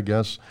manager, I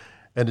guess?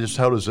 And just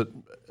how does it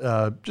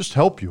just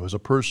help you as a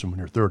person when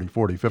you're 30,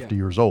 40, 50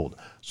 years old?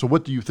 So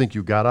what do you think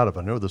you got out of it?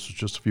 I know this was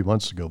just a few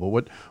months ago,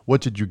 but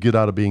what did you get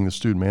out of being the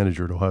student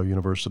manager at Ohio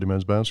University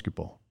men's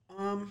basketball?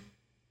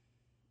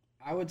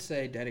 I would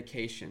say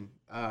dedication.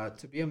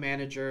 To be a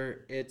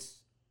manager,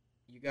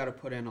 you got to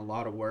put in a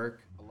lot of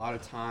work, a lot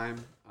of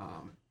time.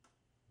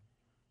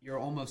 You're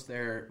almost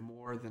there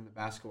more than the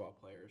basketball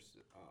players.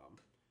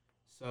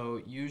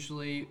 So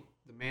usually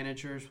the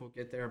managers will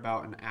get there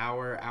about an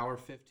hour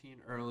 15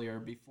 earlier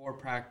before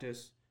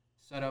practice,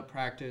 set up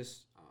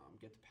practice,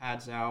 get the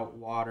pads out,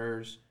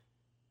 waters,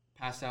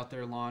 pass out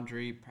their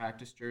laundry,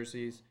 practice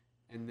jerseys,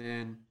 and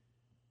then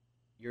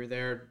you're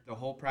there the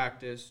whole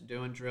practice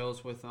doing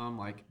drills with them,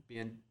 like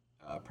being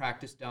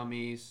practice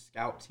dummies,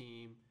 scout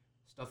team,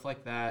 stuff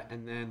like that.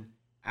 And then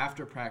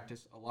after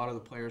practice, a lot of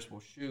the players will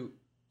shoot,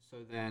 so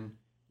then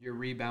you're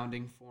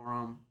rebounding for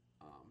them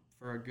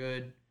for a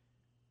good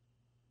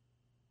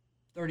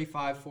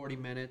 35, 40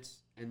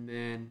 minutes, and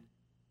then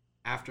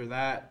after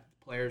that,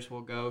 the players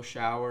will go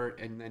shower,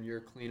 and then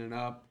you're cleaning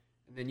up.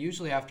 And then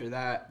usually after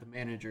that, the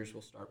managers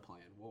will start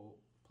playing. We'll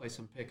play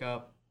some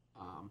pickup.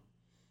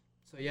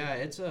 So yeah,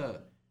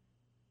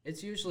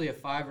 it's usually a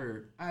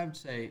 5-hour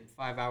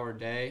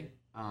day,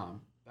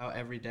 about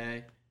every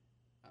day.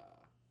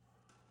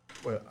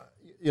 Well,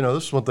 you know,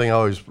 this is one thing I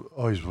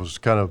always was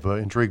kind of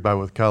intrigued by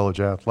with college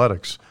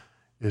athletics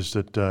is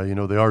that, you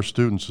know, they are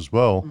students as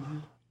well. Mm-hmm.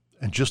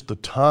 And just the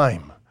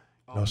time.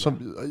 You know,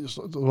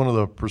 one of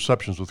the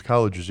perceptions with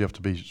college is you have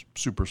to be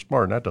super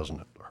smart, and that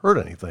doesn't hurt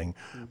anything.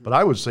 Mm-hmm. But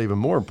I would say even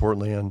more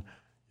importantly, and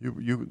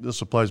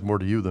this applies more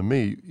to you than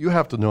me, you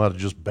have to know how to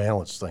just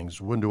balance things.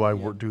 When do I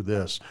do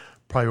this?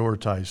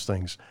 Prioritize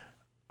things.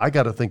 I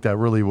got to think that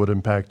really would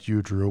impact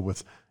you, Drew,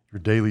 with your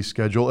daily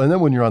schedule, and then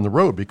when you're on the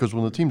road, because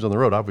when the team's on the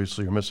road,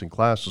 obviously you're missing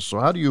classes. So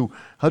how do you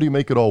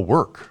make it all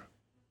work?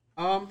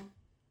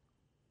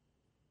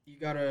 You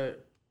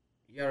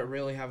gotta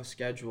really have a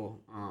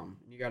schedule.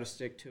 You gotta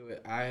stick to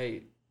it.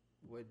 I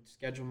would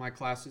schedule my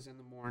classes in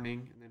the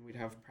morning, and then we'd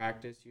have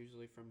practice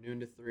usually from noon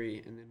to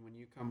 3. And then when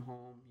you come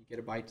home, you get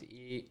a bite to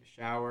eat,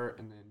 shower,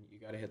 and then you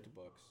gotta hit the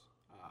books.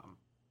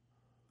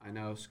 I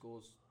know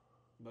school's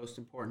the most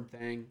important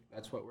thing.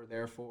 That's what we're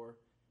there for.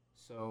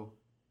 So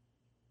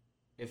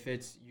if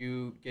it's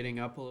you getting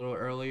up a little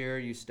earlier,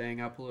 you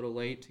staying up a little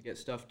late to get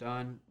stuff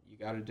done, you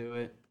got to do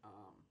it.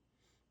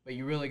 But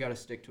you really got to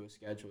stick to a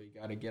schedule. You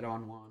got to get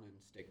on one and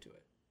stick to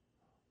it.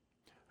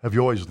 Have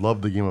you always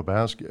loved the game of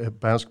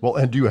basketball?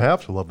 And do you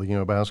have to love the game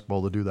of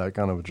basketball to do that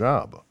kind of a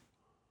job?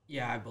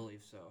 Yeah, I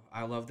believe so.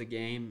 I love the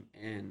game,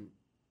 and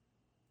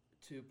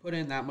to put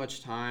in that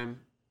much time,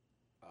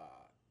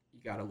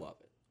 you got to love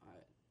it.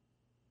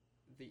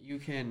 You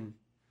can.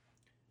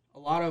 A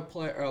lot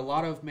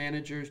of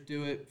managers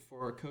do it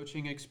for a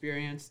coaching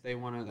experience. They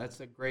want to. That's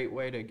a great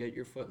way to get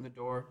your foot in the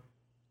door.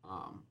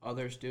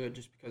 Others do it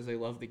just because they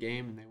love the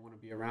game and they want to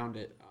be around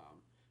it.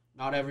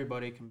 Not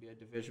everybody can be a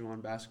Division I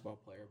basketball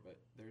player, but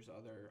there's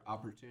other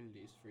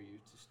opportunities for you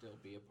to still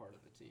be a part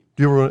of the team.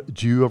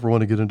 Do you ever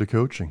want to get into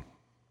coaching?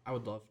 I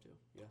would love to.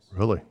 Yes.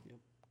 Really? Yep.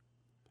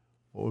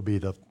 What would be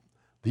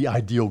the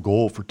ideal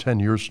goal for 10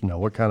 years from now?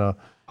 What kind of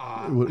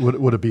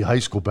would it be? High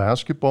school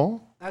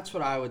basketball? That's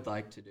what I would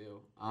like to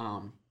do.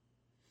 I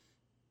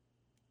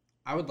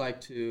would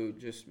like to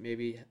just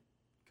maybe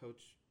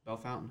coach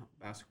Bellefontaine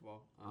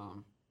basketball.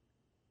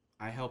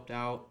 I helped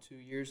out 2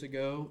 years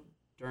ago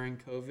during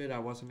COVID. I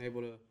wasn't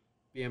able to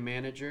be a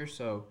manager,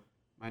 so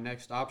my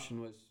next option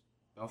was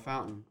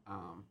Bellefontaine.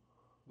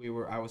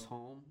 I was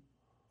home.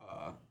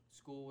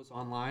 School was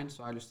online,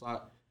 so I just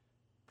thought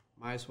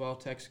might as well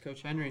text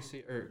Coach Henry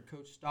or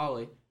Coach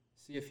Stolle,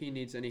 see if he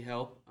needs any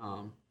help.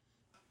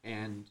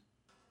 And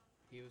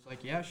he was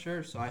like, yeah,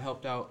 sure. So I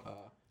helped out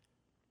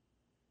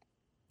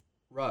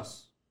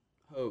Russ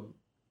Hogue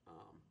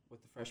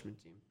with the freshman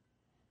team.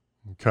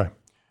 Okay.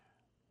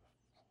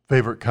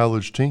 Favorite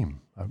college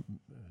team?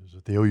 Is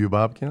it the OU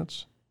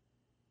Bobcats?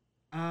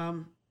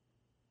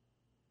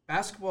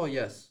 Basketball,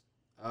 yes.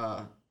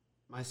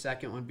 My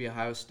second would be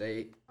Ohio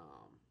State.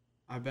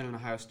 I've been an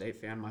Ohio State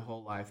fan my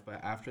whole life,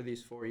 but after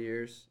these 4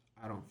 years,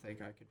 I don't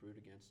think I could root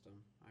against them.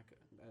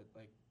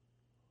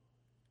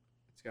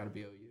 It's got to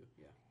be OU,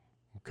 yeah.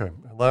 Okay.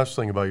 Last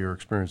thing about your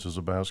experience as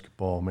a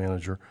basketball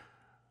manager,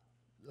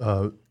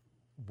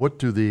 what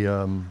do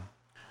the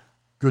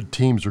good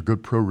teams or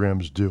good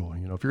programs do?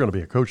 You know, if you're going to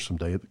be a coach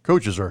someday,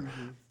 coaches are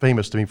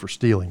famous to me for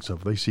stealing stuff.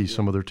 If they see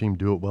some of their team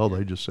do it well,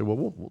 they just say, well,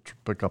 we'll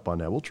pick up on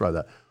that. We'll try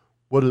that.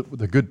 What are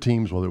the good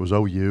teams, whether it was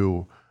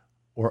OU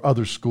or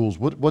other schools,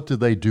 what did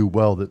they do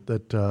well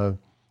that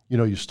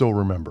you still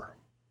remember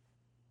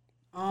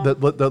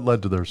that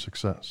led to their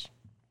success?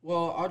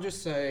 Well, I'll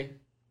just say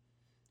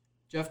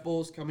Jeff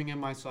Bowles coming in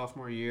my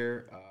sophomore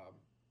year,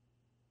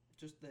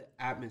 just the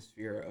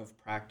atmosphere of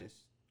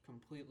practice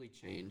completely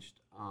changed.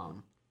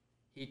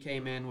 He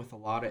came in with a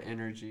lot of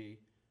energy.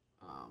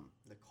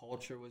 The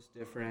culture was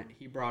different.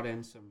 He brought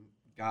in some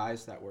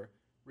guys that were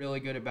really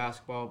good at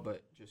basketball,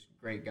 but just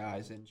great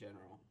guys in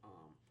general.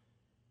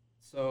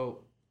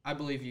 So I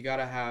believe you got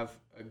to have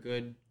a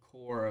good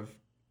core of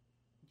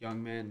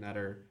young men that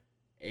are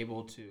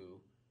able to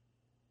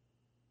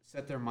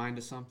set their mind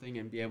to something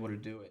and be able to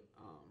do it.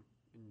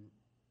 And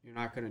you're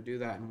not going to do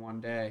that in one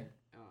day.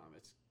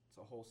 It's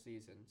a whole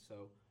season.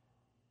 So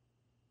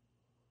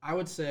I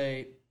would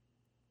say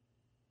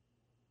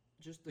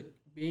just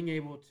being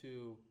able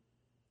to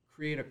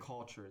create a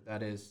culture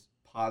that is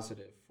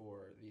positive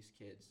for these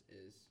kids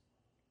is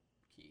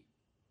key.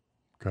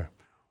 Okay.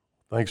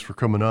 Thanks for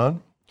coming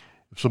on.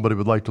 If somebody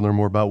would like to learn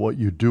more about what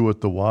you do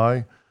at the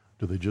Y,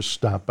 do they just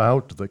stop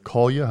out? Do they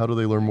call you? How do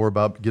they learn more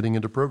about getting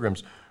into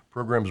programs?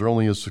 Programs are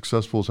only as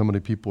successful as how many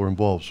people are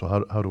involved. So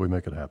how do we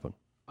make it happen?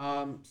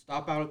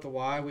 Stop out at the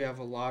Y. We have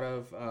a lot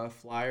of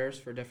flyers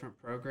for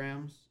different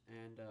programs,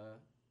 and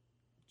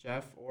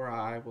Jeff or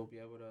I will be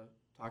able to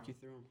talk you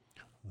through them.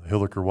 The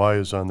Hilliker Y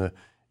is on the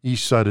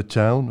east side of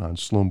town on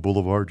Sloan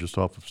Boulevard, just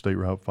off of State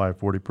Route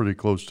 540, pretty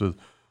close to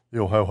the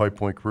Ohio High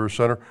Point Career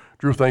Center.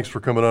 Drew, thanks for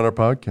coming on our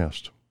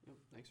podcast.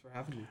 Thanks for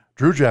having me.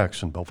 Drew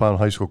Jackson, Bellefonte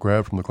High School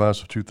grad from the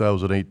class of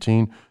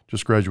 2018,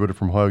 just graduated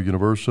from Ohio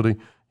University.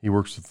 He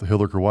works at the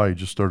Hilliker Y. He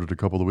just started a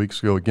couple of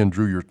weeks ago. Again,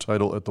 Drew, your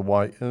title at the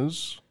Y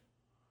is?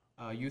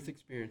 Youth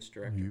Experience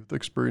Director. Youth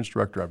Experience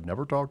Director. I've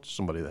never talked to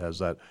somebody that has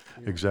that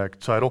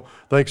exact title.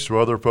 Thanks to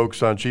other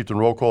folks on Chieftain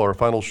Roll Call, our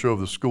final show of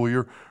the school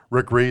year.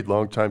 Rick Reed,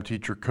 longtime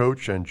teacher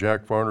coach, and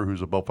Jack Varner,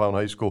 who's a Bellefonte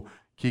High School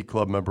Key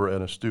Club member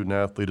and a student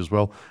athlete as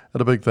well.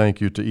 And a big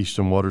thank you to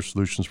Easton Water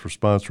Solutions for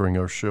sponsoring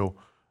our show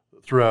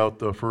throughout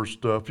the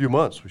first few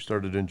months. We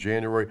started in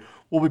January.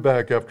 We'll be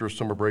back after a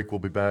summer break. We'll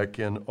be back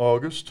in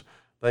August.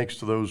 Thanks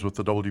to those with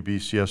the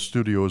WBCS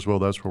studio as well.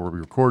 That's where we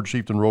record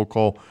Chieftain Roll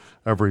Call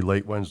every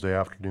late Wednesday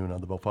afternoon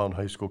on the Bellefonte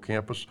High School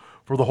campus.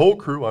 For the whole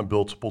crew, I'm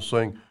Bill Tipple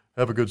saying,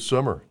 have a good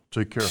summer.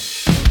 Take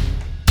care.